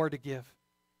no more to give.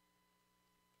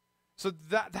 So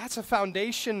that's a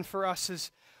foundation for us.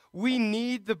 Is we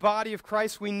need the body of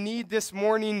Christ. We need this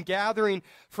morning gathering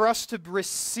for us to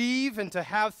receive and to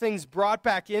have things brought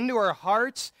back into our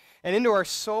hearts and into our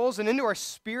souls and into our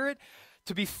spirit,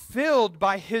 to be filled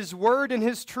by his word and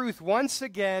his truth once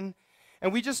again,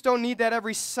 And we just don't need that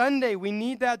every Sunday. We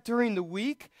need that during the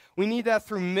week. We need that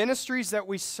through ministries that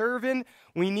we serve in.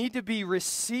 We need to be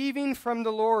receiving from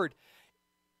the Lord.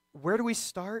 Where do we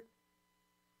start?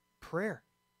 Prayer.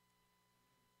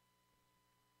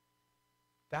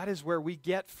 That is where we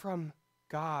get from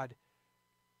God.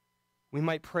 We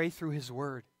might pray through His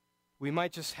Word. We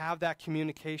might just have that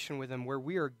communication with Him where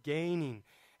we are gaining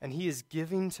and He is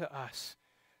giving to us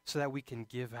so that we can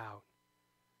give out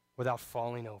without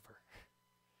falling over.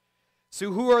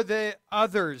 So who are the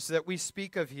others that we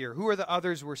speak of here? Who are the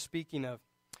others we're speaking of?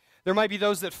 There might be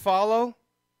those that follow,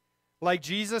 like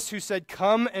Jesus who said,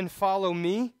 "Come and follow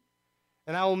me,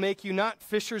 and I will make you not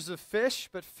fishers of fish,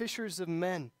 but fishers of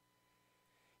men."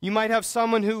 You might have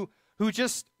someone who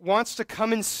just wants to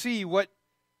come and see what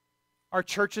our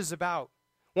church is about,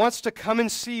 wants to come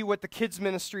and see what the kids'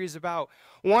 ministry is about,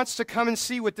 wants to come and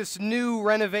see what this new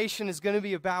renovation is going to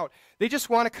be about. They just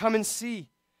want to come and see.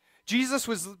 Jesus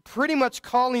was pretty much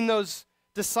calling those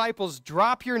disciples,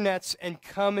 drop your nets and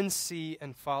come and see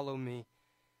and follow me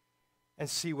and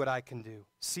see what I can do.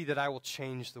 See that I will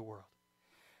change the world.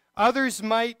 Others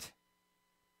might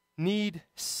need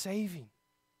saving.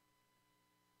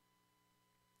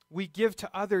 We give to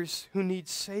others who need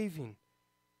saving.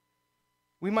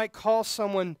 We might call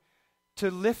someone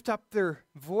to lift up their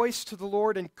voice to the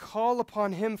Lord and call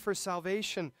upon Him for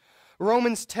salvation.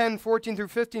 Romans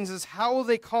 10:14-15 says, "How will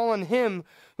they call on Him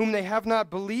whom they have not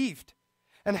believed?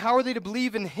 And how are they to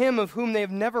believe in Him of whom they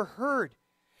have never heard?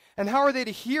 And how are they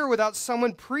to hear without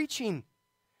someone preaching?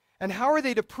 And how are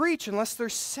they to preach unless they're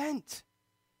sent?"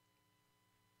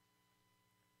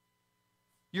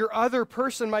 Your other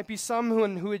person might be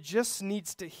someone who just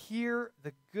needs to hear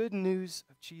the good news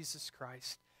of Jesus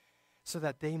Christ so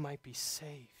that they might be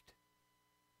saved.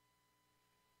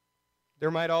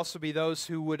 There might also be those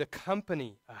who would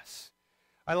accompany us.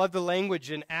 I love the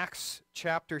language in Acts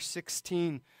chapter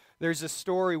 16. There's a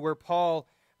story where Paul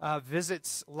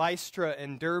visits Lystra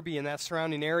and Derbe and that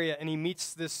surrounding area, and he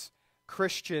meets this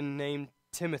Christian named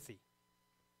Timothy.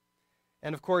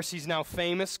 And of course, he's now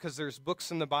famous because there's books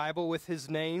in the Bible with his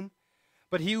name.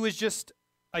 But he was just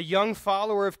a young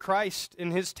follower of Christ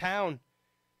in his town.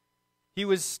 He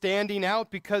was standing out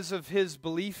because of his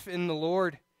belief in the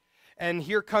Lord. And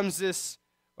here comes this,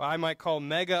 well, I might call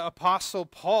mega apostle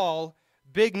Paul,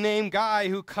 big name guy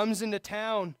who comes into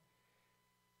town.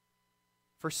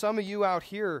 For some of you out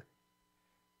here,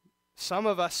 some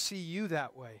of us see you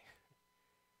that way.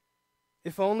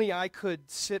 If only I could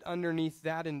sit underneath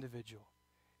that individual.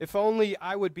 If only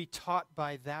I would be taught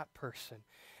by that person.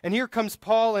 And here comes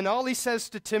Paul, and all he says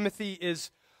to Timothy is,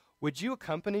 "Would you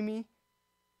accompany me?"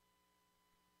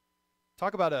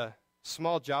 Talk about a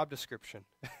small job description.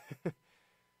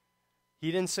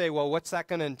 He didn't say, "Well, what's that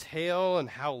going to entail, and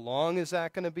how long is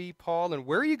that going to be, Paul? And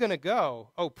where are you going to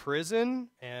go? Oh, prison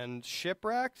and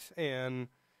shipwrecked and..."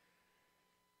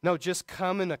 No, just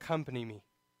come and accompany me.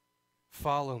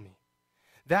 Follow me.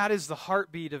 That is the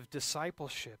heartbeat of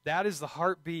discipleship. That is the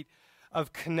heartbeat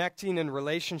of connecting in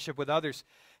relationship with others.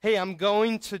 Hey, I'm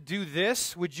going to do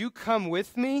this. Would you come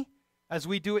with me as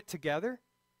we do it together?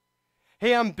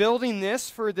 Hey, I'm building this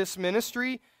for this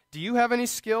ministry. Do you have any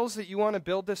skills that you want to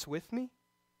build this with me?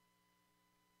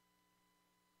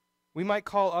 We might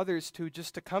call others to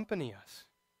just accompany us.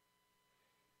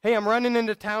 Hey, I'm running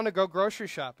into town to go grocery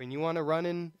shopping. You want to run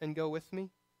in and go with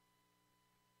me?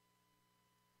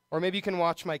 Or maybe you can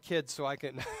watch my kids so I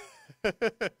can.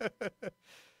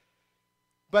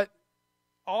 But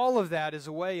all of that is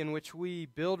a way in which we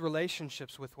build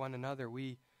relationships with one another.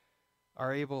 We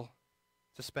are able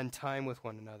to spend time with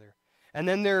one another. And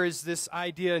then there is this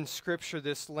idea in Scripture,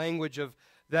 this language of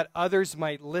that others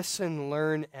might listen,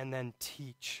 learn, and then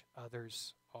teach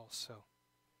others also.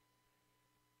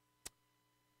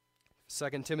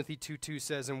 2 Timothy 2:2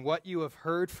 says, "And what you have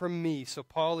heard from me," so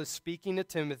Paul is speaking to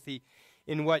Timothy,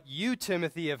 "in what you,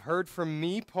 Timothy, have heard from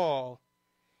me, Paul,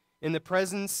 in the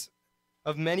presence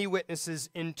of many witnesses,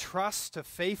 entrust to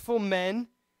faithful men,"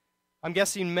 I'm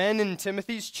guessing men in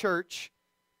Timothy's church,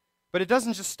 but it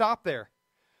doesn't just stop there,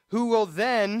 "who will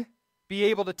then be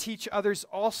able to teach others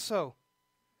also."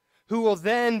 Who will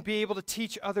then be able to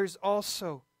teach others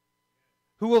also.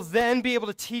 Who will then be able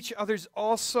to teach others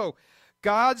also.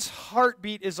 God's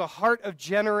heartbeat is a heart of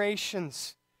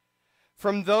generations.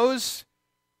 From those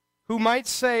who might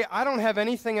say, "I don't have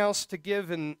anything else to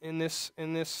give in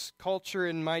this culture,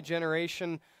 in my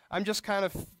generation. I'm just kind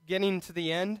of getting to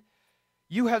the end."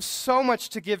 You have so much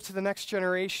to give to the next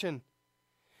generation.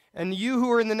 And you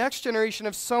who are in the next generation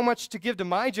have so much to give to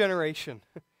my generation.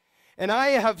 And I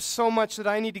have so much that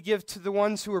I need to give to the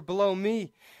ones who are below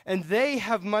me. And they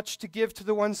have much to give to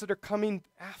the ones that are coming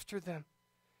after them.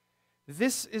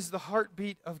 This is the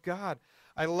heartbeat of God.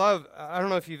 I don't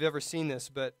know if you've ever seen this,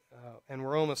 but, and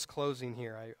we're almost closing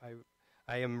here.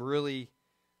 I am really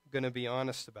going to be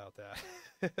honest about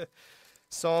that.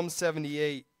 Psalm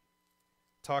 78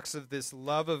 talks of this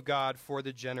love of God for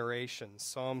the generations.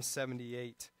 Psalm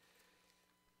 78.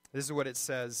 This is what it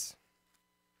says.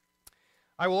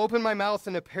 I will open my mouth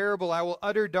in a parable. I will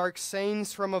utter dark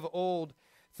sayings from of old,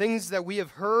 things that we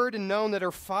have heard and known that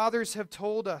our fathers have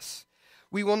told us.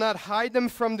 We will not hide them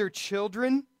from their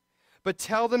children, but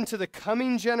tell them to the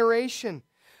coming generation,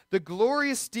 the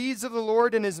glorious deeds of the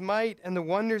Lord and his might and the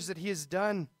wonders that he has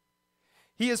done.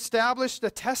 He established a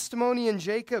testimony in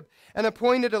Jacob and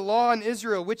appointed a law in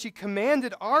Israel, which he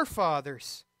commanded our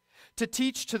fathers to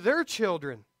teach to their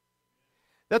children,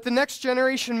 that the next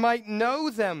generation might know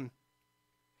them,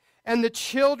 and the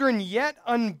children yet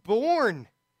unborn,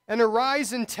 and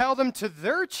arise and tell them to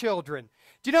their children.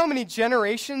 Do you know how many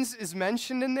generations is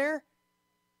mentioned in there?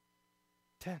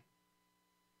 10.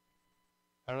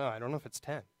 I don't know. I don't know if it's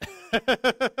 10.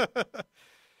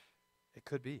 It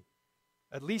could be.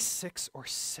 At least 6 or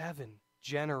 7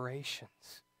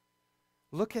 generations.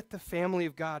 Look at the family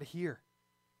of God here.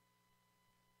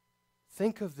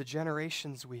 Think of the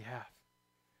generations we have.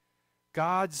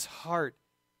 God's heart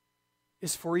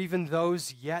is for even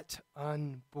those yet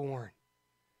unborn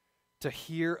to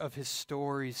hear of his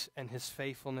stories and his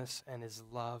faithfulness and his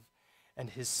love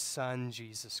and his Son,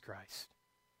 Jesus Christ,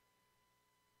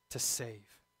 to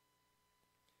save.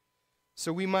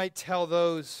 So we might tell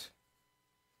those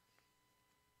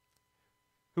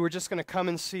who are just going to come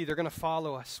and see, they're going to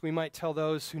follow us. We might tell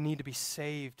those who need to be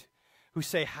saved, who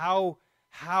say,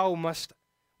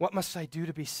 what must I do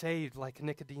to be saved, like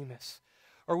Nicodemus?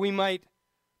 Or we might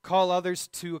call others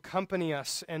to accompany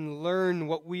us and learn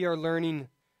what we are learning,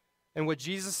 and what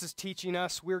Jesus is teaching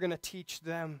us, we're going to teach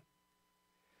them.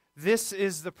 This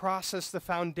is the process, the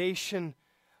foundation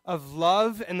of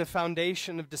love and the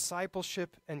foundation of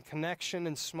discipleship and connection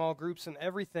and small groups and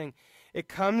everything. It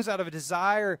comes out of a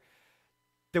desire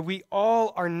that we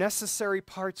all are necessary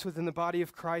parts within the body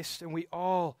of Christ, and we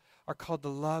all are called to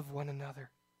love one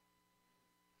another.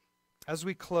 As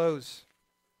we close,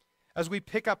 as we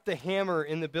pick up the hammer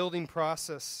in the building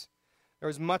process, there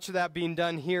is much of that being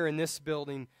done here in this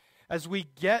building. As we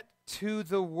get to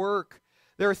the work,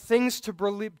 there are things to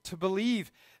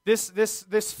believe.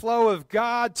 This flow of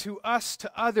God to us,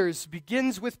 to others,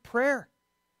 begins with prayer.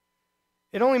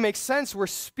 It only makes sense. We're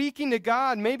speaking to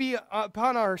God, maybe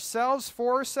upon ourselves,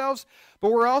 for ourselves, but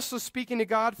we're also speaking to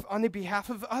God on the behalf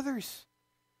of others.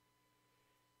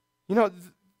 You know,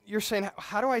 you're saying,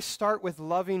 how do I start with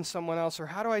loving someone else? Or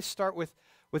how do I start with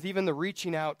even the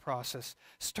reaching out process?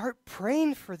 Start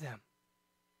praying for them.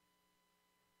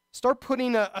 Start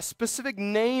putting a specific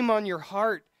name on your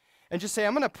heart and just say,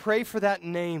 I'm going to pray for that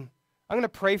name. I'm going to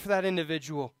pray for that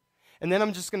individual. And then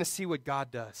I'm just going to see what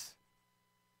God does.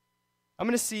 I'm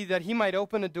going to see that he might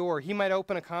open a door. He might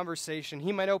open a conversation.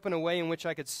 He might open a way in which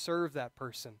I could serve that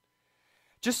person.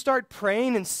 Just start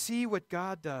praying and see what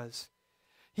God does.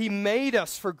 He made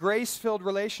us for grace-filled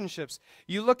relationships.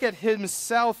 You look at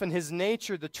himself and his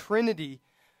nature, the Trinity.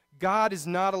 God is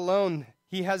not alone.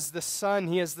 He has the Son.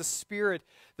 He has the Spirit,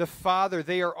 the Father.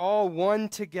 They are all one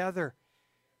together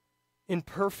in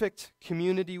perfect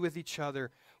community with each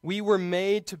other. We were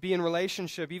made to be in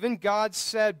relationship. Even God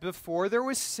said before there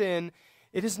was sin,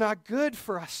 it is not good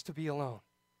for us to be alone.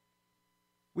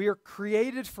 We are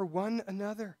created for one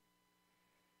another.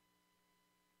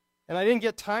 And I didn't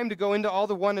get time to go into all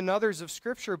the one another's of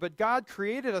Scripture, but God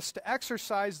created us to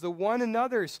exercise the one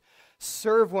another's,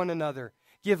 serve one another,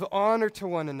 give honor to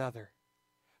one another,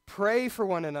 pray for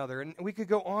one another, and we could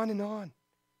go on and on.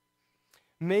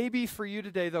 Maybe for you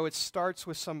today, though, it starts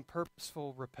with some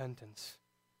purposeful repentance.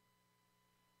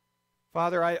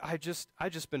 Father, I just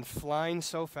been flying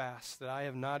so fast that I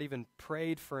have not even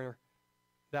prayed for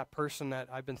that person that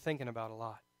I've been thinking about a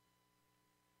lot.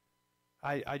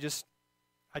 I just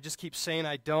keep saying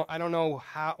I don't know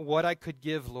what I could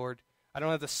give, Lord. I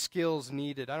don't have the skills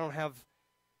needed. I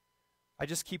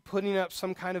just keep putting up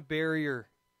some kind of barrier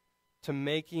to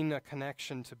making a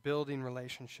connection, to building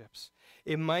relationships.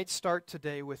 It might start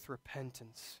today with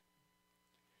repentance.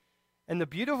 And the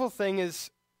beautiful thing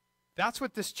is, that's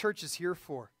what this church is here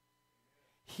for.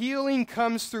 Healing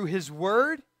comes through his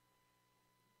word.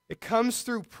 It comes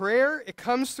through prayer. It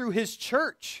comes through his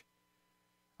church.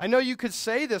 I know you could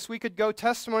say this. We could go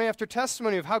testimony after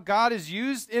testimony of how God has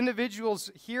used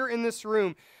individuals here in this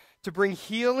room to bring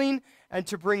healing and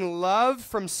to bring love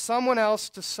from someone else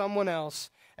to someone else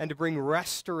and to bring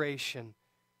restoration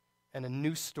and a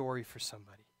new story for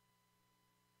somebody.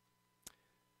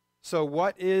 So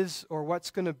what is or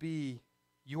what's going to be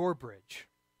your bridge?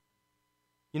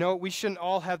 You know, we shouldn't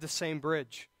all have the same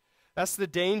bridge. That's the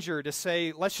danger, to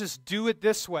say, let's just do it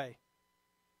this way.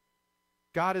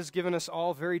 God has given us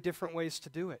all very different ways to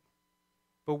do it.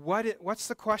 But what's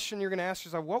the question you're going to ask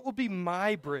yourself? What will be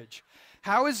my bridge?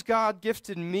 How has God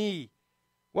gifted me?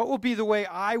 What will be the way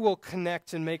I will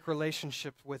connect and make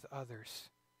relationship with others?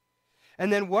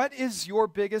 And then what is your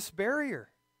biggest barrier?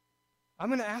 I'm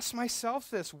going to ask myself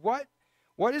this. What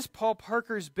is Paul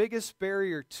Parker's biggest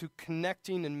barrier to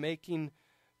connecting and making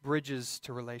bridges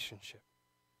to relationship?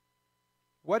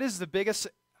 What is the biggest,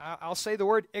 I'll say the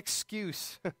word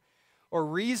excuse, or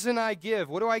reason I give?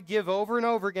 What do I give over and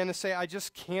over again to say, I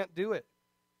just can't do it?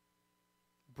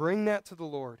 Bring that to the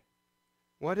Lord.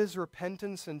 What does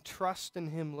repentance and trust in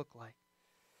Him look like?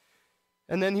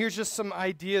 And then here's just some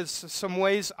ideas, some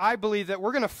ways I believe that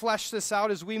we're going to flesh this out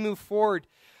as we move forward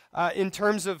in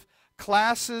terms of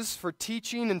classes for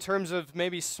teaching, in terms of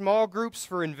maybe small groups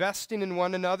for investing in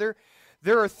one another.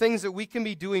 There are things that we can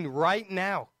be doing right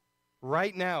now.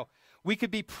 Right now. We could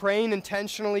be praying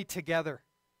intentionally together.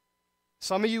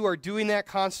 Some of you are doing that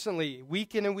constantly,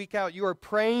 week in and week out. You are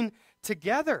praying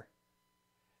together.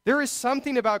 There is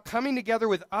something about coming together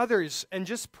with others and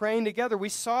just praying together. We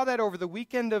saw that over the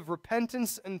weekend of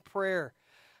repentance and prayer,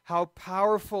 how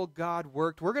powerful God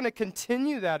worked. We're going to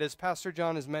continue that, as Pastor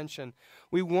John has mentioned.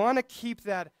 We want to keep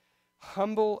that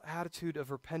humble attitude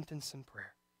of repentance and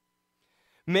prayer.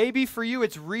 Maybe for you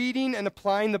it's reading and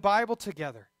applying the Bible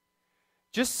together.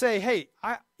 Just say, hey,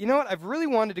 you know what? I've really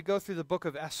wanted to go through the book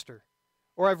of Esther.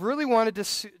 Or I've really wanted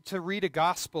to read a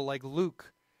gospel like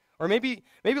Luke. Or maybe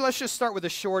let's just start with the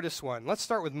shortest one. Let's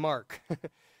start with Mark.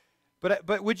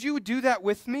 But would you do that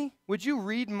with me? Would you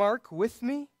read Mark with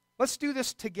me? Let's do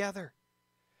this together.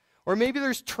 Or maybe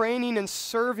there's training and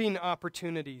serving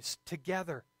opportunities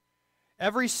together.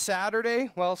 Every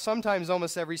Saturday, well, sometimes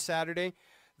almost every Saturday,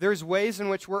 there's ways in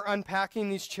which we're unpacking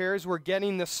these chairs. We're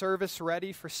getting the service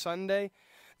ready for Sunday.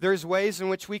 There's ways in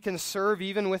which we can serve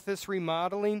even with this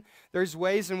remodeling. There's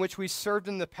ways in which we served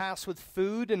in the past with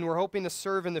food, and we're hoping to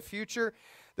serve in the future.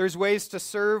 There's ways to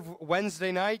serve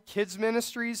Wednesday night, kids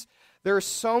ministries. There are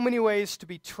so many ways to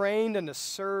be trained and to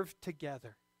serve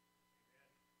together.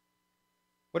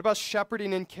 What about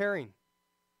shepherding and caring?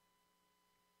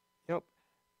 You know,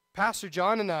 Pastor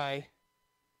John and I,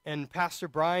 and Pastor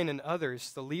Brian and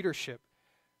others, the leadership,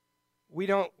 we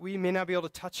may not be able to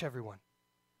touch everyone.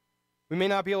 We may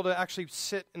not be able to actually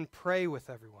sit and pray with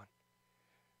everyone.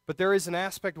 But there is an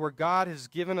aspect where God has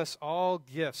given us all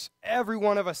gifts. Every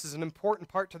one of us is an important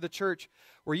part to the church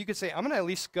where you could say, I'm going to at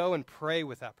least go and pray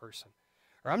with that person.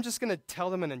 Or I'm just going to tell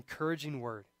them an encouraging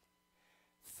word.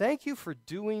 Thank you for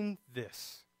doing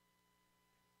this.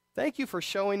 Thank you for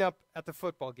showing up at the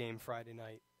football game Friday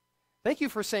night. Thank you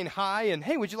for saying hi and,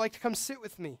 hey, would you like to come sit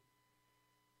with me?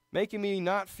 Making me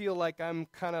not feel like I'm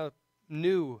kind of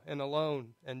new and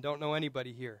alone and don't know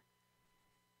anybody here.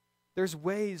 There's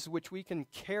ways which we can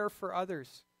care for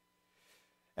others.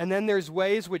 And then there's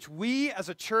ways which we as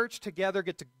a church together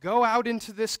get to go out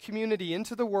into this community,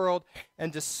 into the world,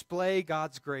 and display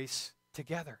God's grace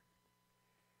together.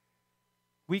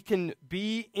 We can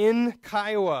be in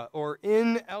Kiowa or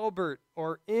in Elbert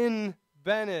or in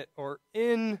Bennett or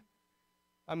in,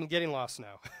 I'm getting lost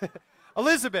now,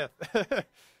 Elizabeth.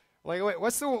 Like, wait,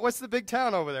 what's the big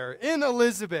town over there? In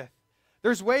Elizabeth.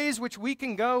 There's ways which we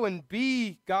can go and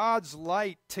be God's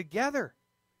light together.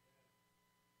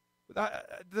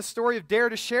 The story of Dare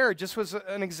to Share just was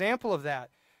an example of that.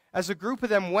 As a group of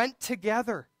them went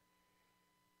together.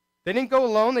 They didn't go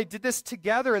alone. They did this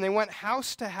together, and they went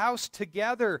house to house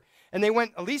together. And they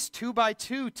went at least 2 by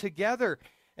 2 together.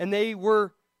 And they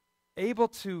were able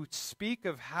to speak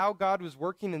of how God was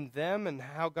working in them and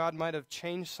how God might have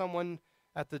changed someone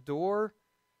at the door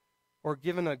or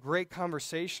given a great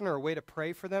conversation or a way to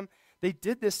pray for them. They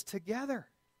did this together.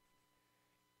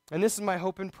 And this is my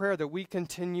hope and prayer, that we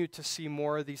continue to see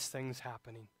more of these things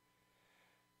happening.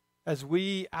 As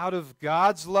we, out of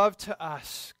God's love to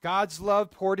us, God's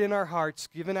love poured in our hearts,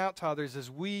 given out to others,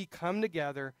 as we come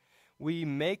together, we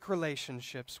make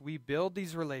relationships, we build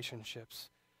these relationships.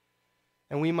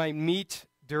 And we might meet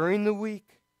during the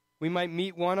week. We might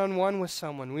meet one-on-one with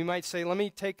someone. We might say, let me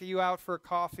take you out for a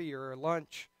coffee or a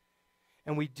lunch.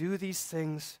 And we do these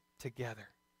things together.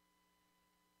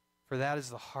 For that is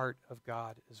the heart of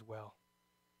God as well.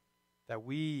 That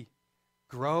we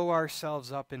grow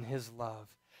ourselves up in His love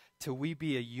till we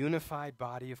be a unified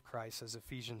body of Christ, as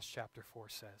Ephesians chapter 4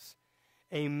 says.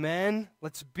 Amen.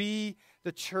 Let's be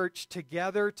the church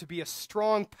together to be a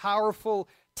strong, powerful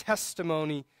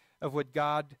testimony of what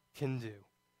God can do.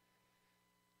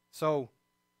 So,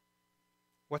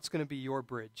 what's going to be your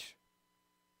bridge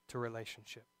to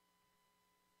relationship?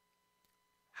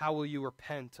 How will you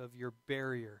repent of your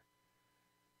barrier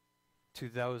to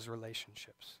those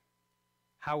relationships?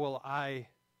 How will I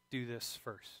do this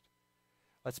first?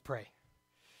 Let's pray.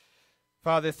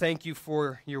 Father, thank you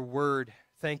for your word.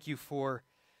 Thank you for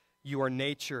your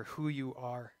nature, who you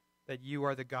are, that you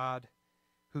are the God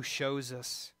who shows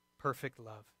us perfect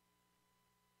love.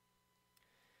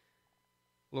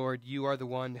 Lord, you are the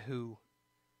one who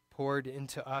poured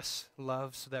into us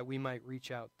love so that we might reach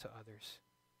out to others.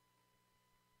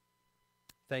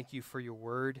 Thank you for your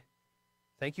word.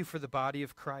 Thank you for the body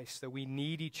of Christ, that we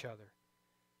need each other,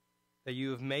 that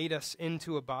you have made us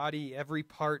into a body, every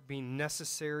part being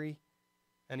necessary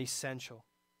and essential.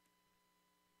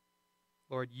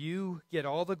 Lord, you get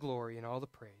all the glory and all the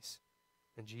praise.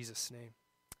 In Jesus' name,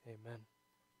 amen.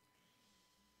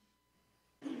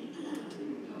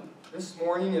 This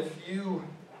morning, if you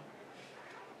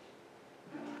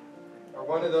are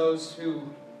one of those who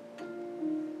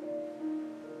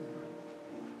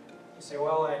say,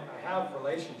 well, I have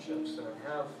relationships and I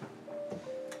have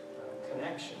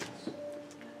connections,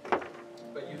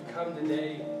 but you've come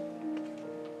today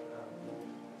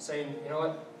saying, you know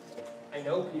what, I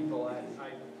know people,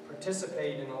 I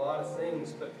participate in a lot of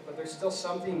things, but there's still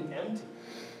something empty.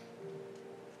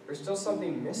 There's still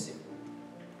something missing.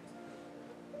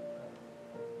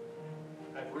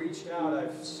 I've reached out,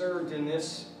 I've served in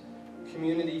this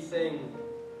community thing.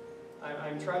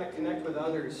 I'm trying to connect with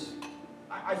others.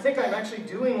 I think I'm actually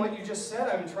doing what you just said.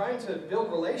 I'm trying to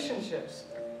build relationships,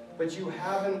 but you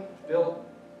haven't built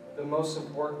the most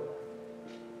important one.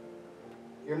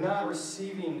 You're not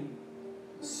receiving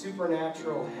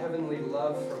supernatural, heavenly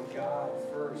love from God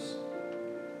first.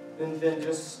 Then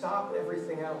just stop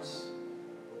everything else.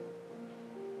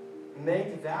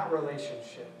 Make that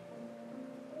relationship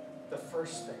the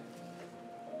first thing.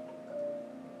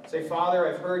 Say, Father,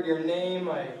 I've heard your name.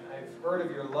 I've heard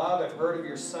of your love. I've heard of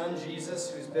your Son,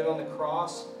 Jesus, who's been on the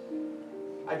cross.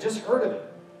 I've just heard of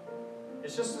it.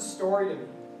 It's just a story to me.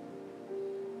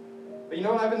 But you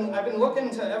know what? I've been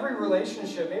looking to every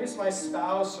relationship. Maybe it's my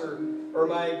spouse or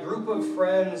my group of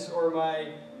friends or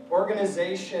my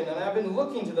organization. And I've been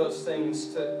looking to those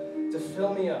things to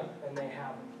fill me up. And they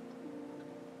haven't.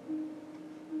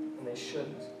 And they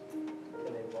shouldn't.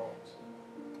 And they won't.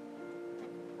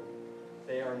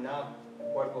 They are not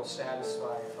what will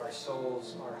satisfy our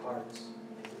souls, our hearts.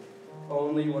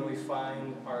 Only when we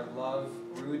find our love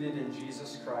rooted in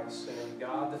Jesus Christ and in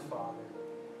God the Father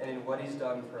and in what He's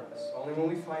done for us. Only when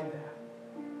we find that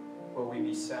will we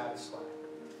be satisfied,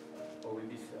 will we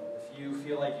be filled. If you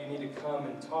feel like you need to come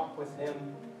and talk with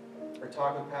him or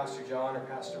talk with Pastor John or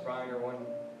Pastor Brian or one,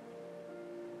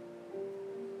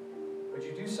 would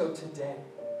you do so today?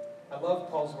 I love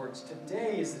Paul's words.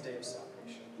 Today is the day of salvation.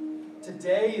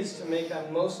 Today is to make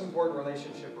that most important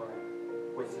relationship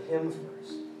right with him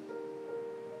first.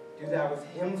 Do that with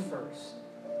him first.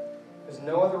 Because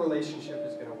no other relationship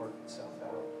is going to work itself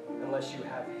out unless you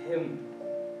have him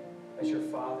as your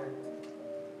Father,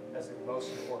 as the most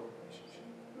important relationship.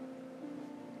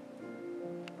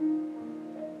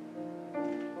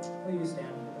 Will you stand?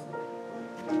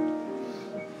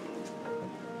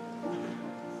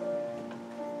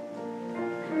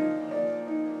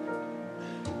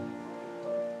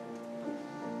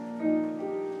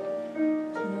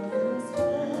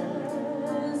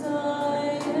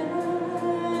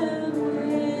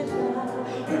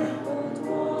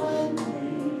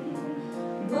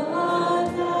 But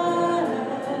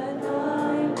that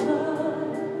I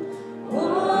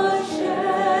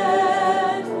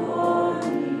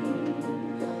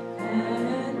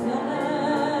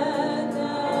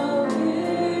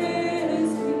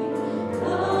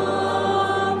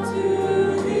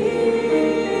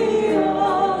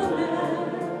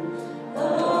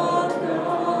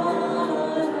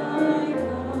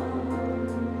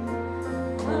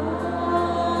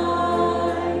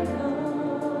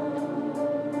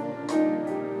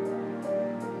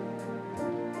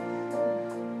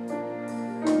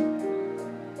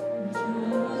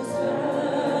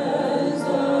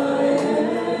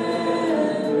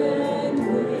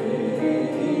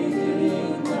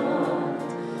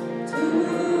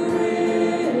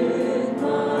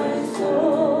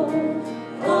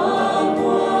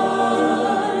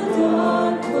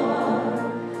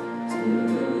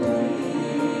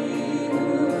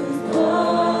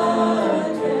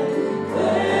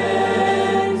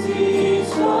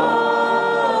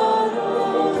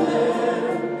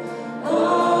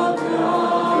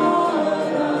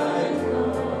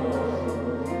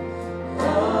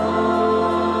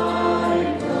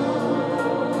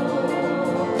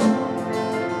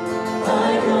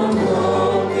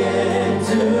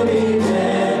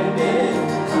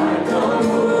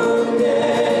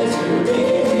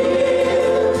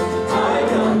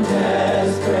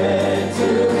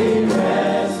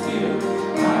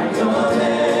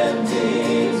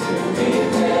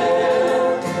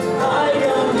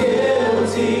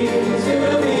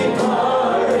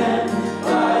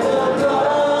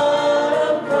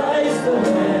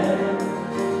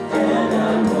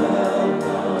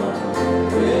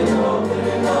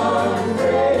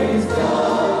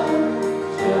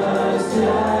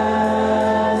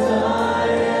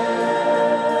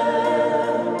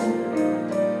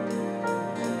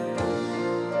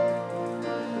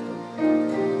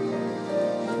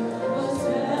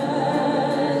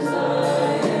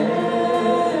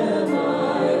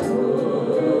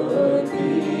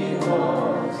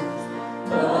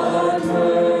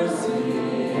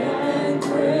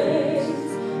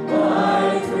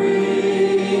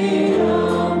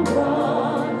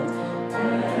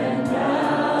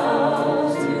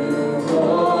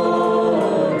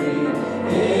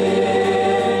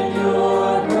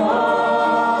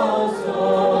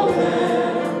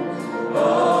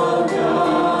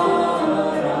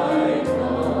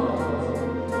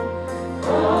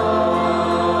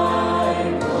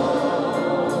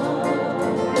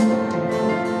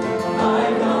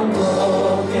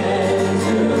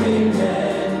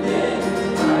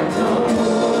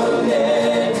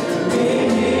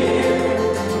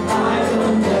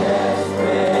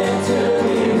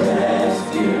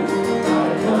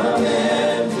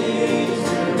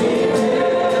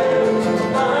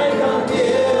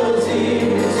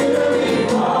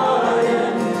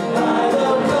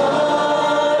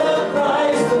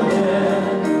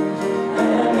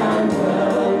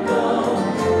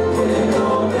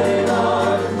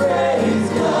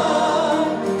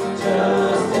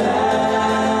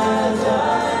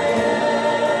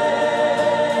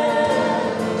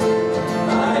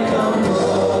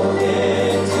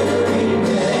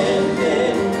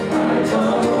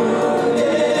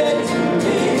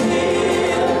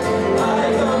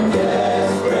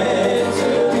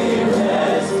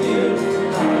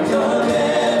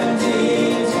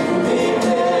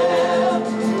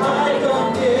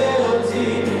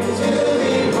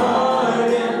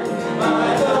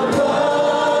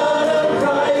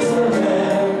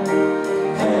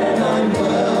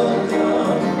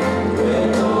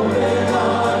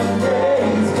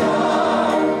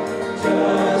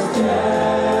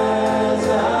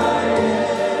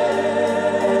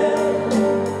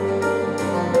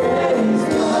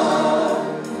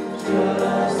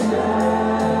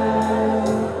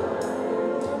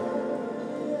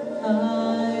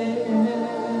I am.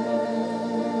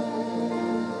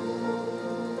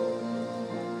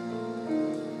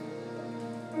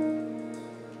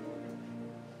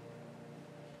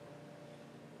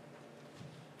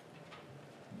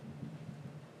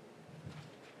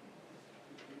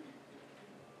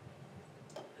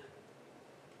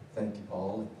 Thank you,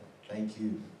 Paul, and thank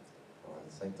you.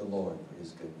 Thank the Lord for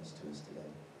his goodness to us today.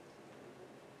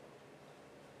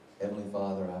 Heavenly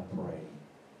Father, I pray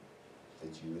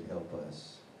that you would help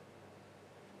us.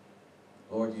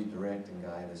 Lord, you direct and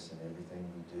guide us in everything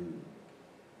we do,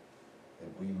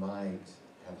 that we might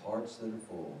have hearts that are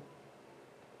full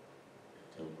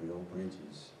to build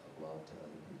bridges of love to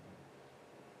other people.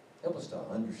 Help us to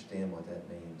understand what that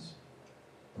means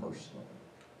personally.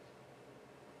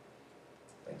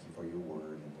 Thank you for your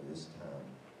word and for this time.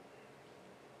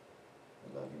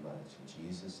 We love you much. In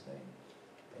Jesus' name,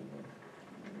 amen.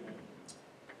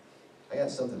 I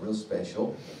got something real special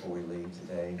before we leave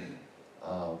today.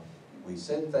 We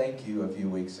said thank you a few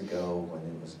weeks ago when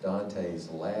it was Dante's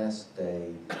last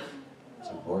day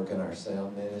to work in our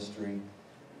sound ministry.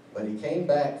 But he came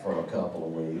back for a couple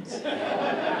of weeks.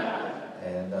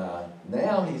 And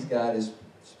now he's got his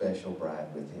special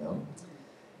bride with him.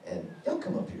 And y'all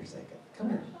come up here a second. Come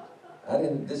here.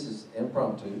 This is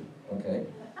impromptu, okay?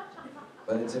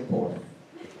 But it's important.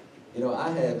 You know, I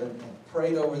have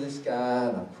prayed over this guy,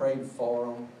 and I prayed for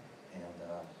him, and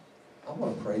I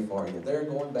want to pray for you. They're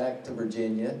going back to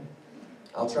Virginia.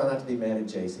 I'll try not to be mad at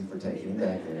JC for taking him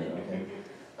back there, okay?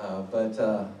 But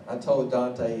I told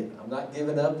Dante, I'm not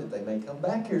giving up, that they may come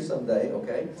back here someday,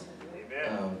 okay?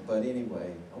 But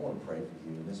anyway, I want to pray for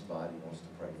you, and this body wants to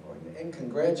pray for you. And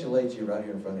congratulate you right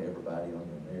here in front of everybody on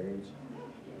your marriage.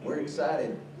 We're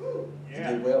excited. You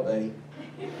did well, buddy.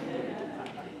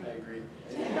 I agree.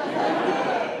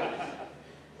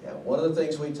 Yeah, one of the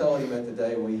things we told him at the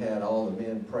day we had all the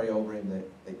men pray over him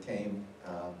that came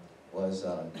was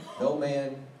no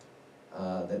man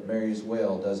that marries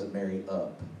well doesn't marry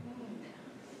up.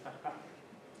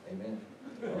 Amen.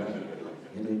 All right.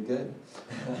 You did good.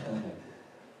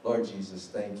 Lord Jesus,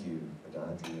 thank you for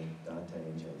Dante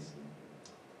and Jason.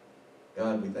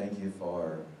 God, we thank you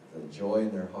for the joy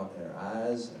in their heart, their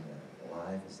eyes, and their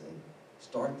life as they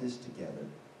start this together.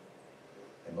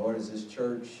 And Lord, as this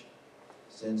church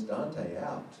sends Dante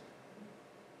out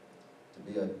to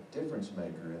be a difference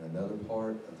maker in another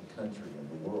part of the country and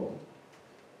the world,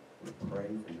 we pray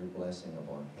for your blessing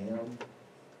upon him,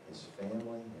 his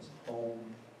family, his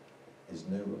home, his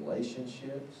new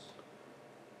relationships,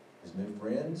 his new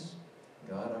friends.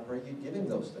 God, I pray you give him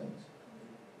those things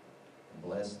and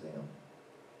bless them.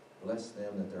 Bless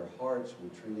them that their hearts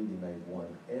will truly be made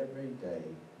one every day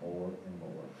more and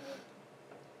more.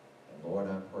 And Lord,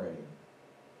 I pray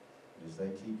that as they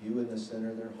keep you in the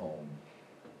center of their home,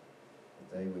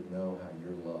 that they would know how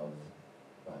your love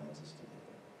binds us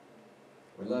together.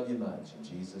 We love you much. In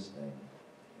Jesus' name,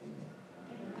 amen.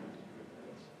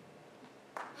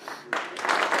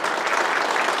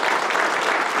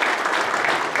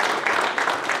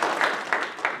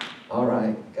 All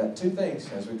right, got two things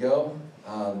as we go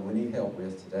that we need help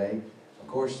with today. Of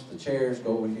course, the chairs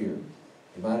go over here.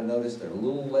 You might have noticed they're a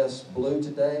little less blue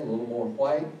today, a little more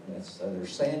white. That's, they're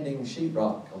sanding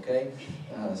sheetrock, okay?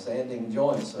 Sanding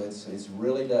joints, so it's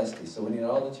really dusty. So we need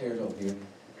all the chairs over here.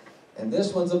 And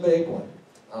this one's a big one.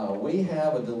 We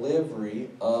have a delivery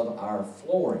of our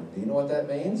flooring. Do you know what that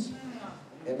means?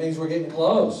 It means we're getting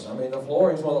close. I mean, the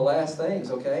flooring is one of the last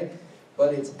things, okay?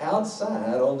 But it's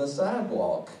outside on the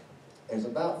sidewalk. There's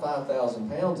about 5,000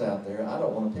 pounds out there. I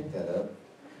don't want to pick that up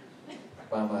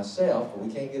by myself, but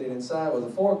we can't get it inside with a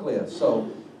forklift.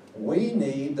 So we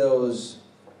need those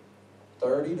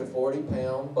 30 to 40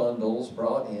 pound bundles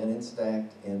brought in and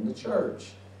stacked in the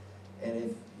church. And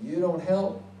if you don't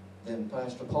help, then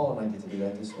Pastor Paul and I get to do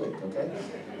that this week, okay?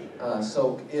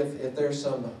 So if there's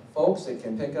some folks that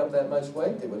can pick up that much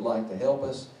weight that would like to help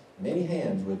us, many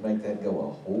hands would make that go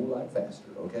a whole lot faster,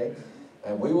 okay?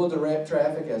 And we will direct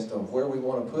traffic as to where we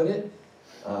want to put it,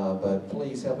 but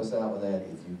please help us out with that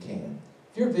if you can.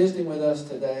 If you're visiting with us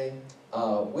today,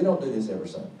 we don't do this every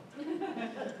Sunday.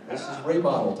 This is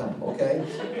remodel time, okay?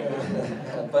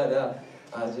 But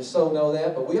just so know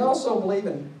that. But we also believe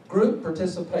in group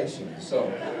participation, so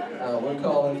we're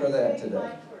calling for that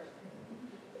today.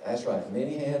 That's right.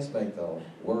 Many hands make the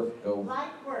work go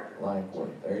like work. Like work.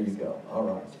 There you go. All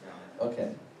right.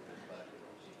 Okay.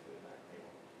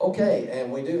 Okay,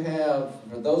 and we do have,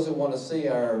 for those that want to see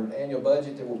our annual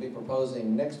budget that we'll be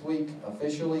proposing next week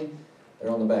officially,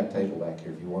 they're on the back table back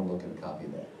here if you want to look at a copy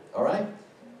of that. All right?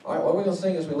 All right, what are we going to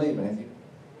sing as we leave, Matthew?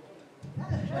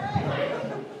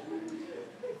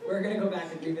 We're going to go back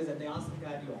and revisit the awesome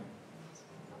God you are.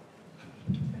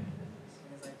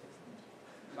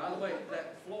 By the way,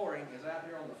 that flooring is out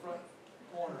here on the front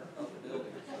corner of the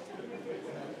building.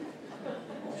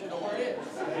 I want you to know where it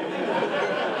is.